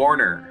Lynn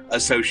Warner,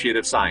 Associate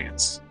of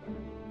Science.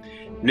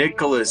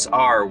 Nicholas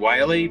R.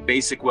 Wiley,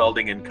 Basic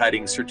Welding and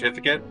Cutting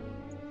Certificate.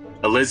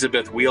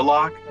 Elizabeth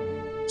Wheelock,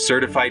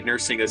 Certified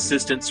Nursing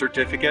Assistant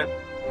Certificate.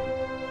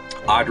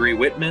 Audrey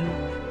Whitman,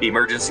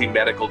 Emergency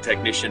Medical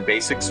Technician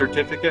Basic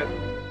Certificate.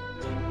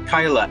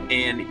 Kyla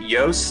Ann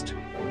Yost,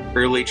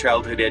 Early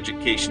Childhood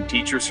Education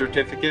Teacher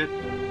Certificate.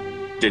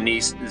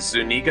 Denise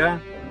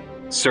Zuniga,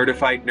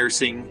 Certified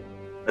Nursing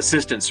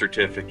Assistant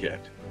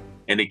Certificate.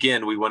 And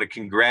again, we want to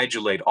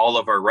congratulate all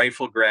of our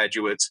rifle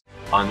graduates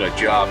on the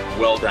job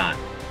well done.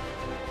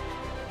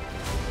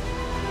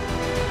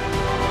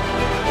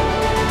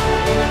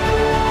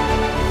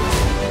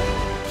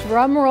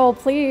 Drum roll,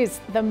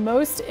 please. The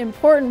most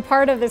important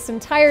part of this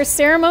entire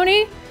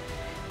ceremony.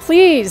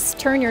 Please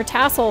turn your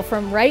tassel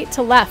from right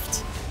to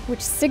left,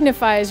 which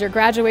signifies your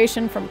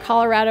graduation from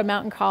Colorado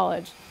Mountain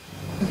College.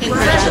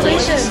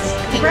 Congratulations!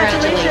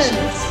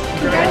 Congratulations!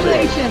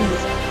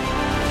 Congratulations!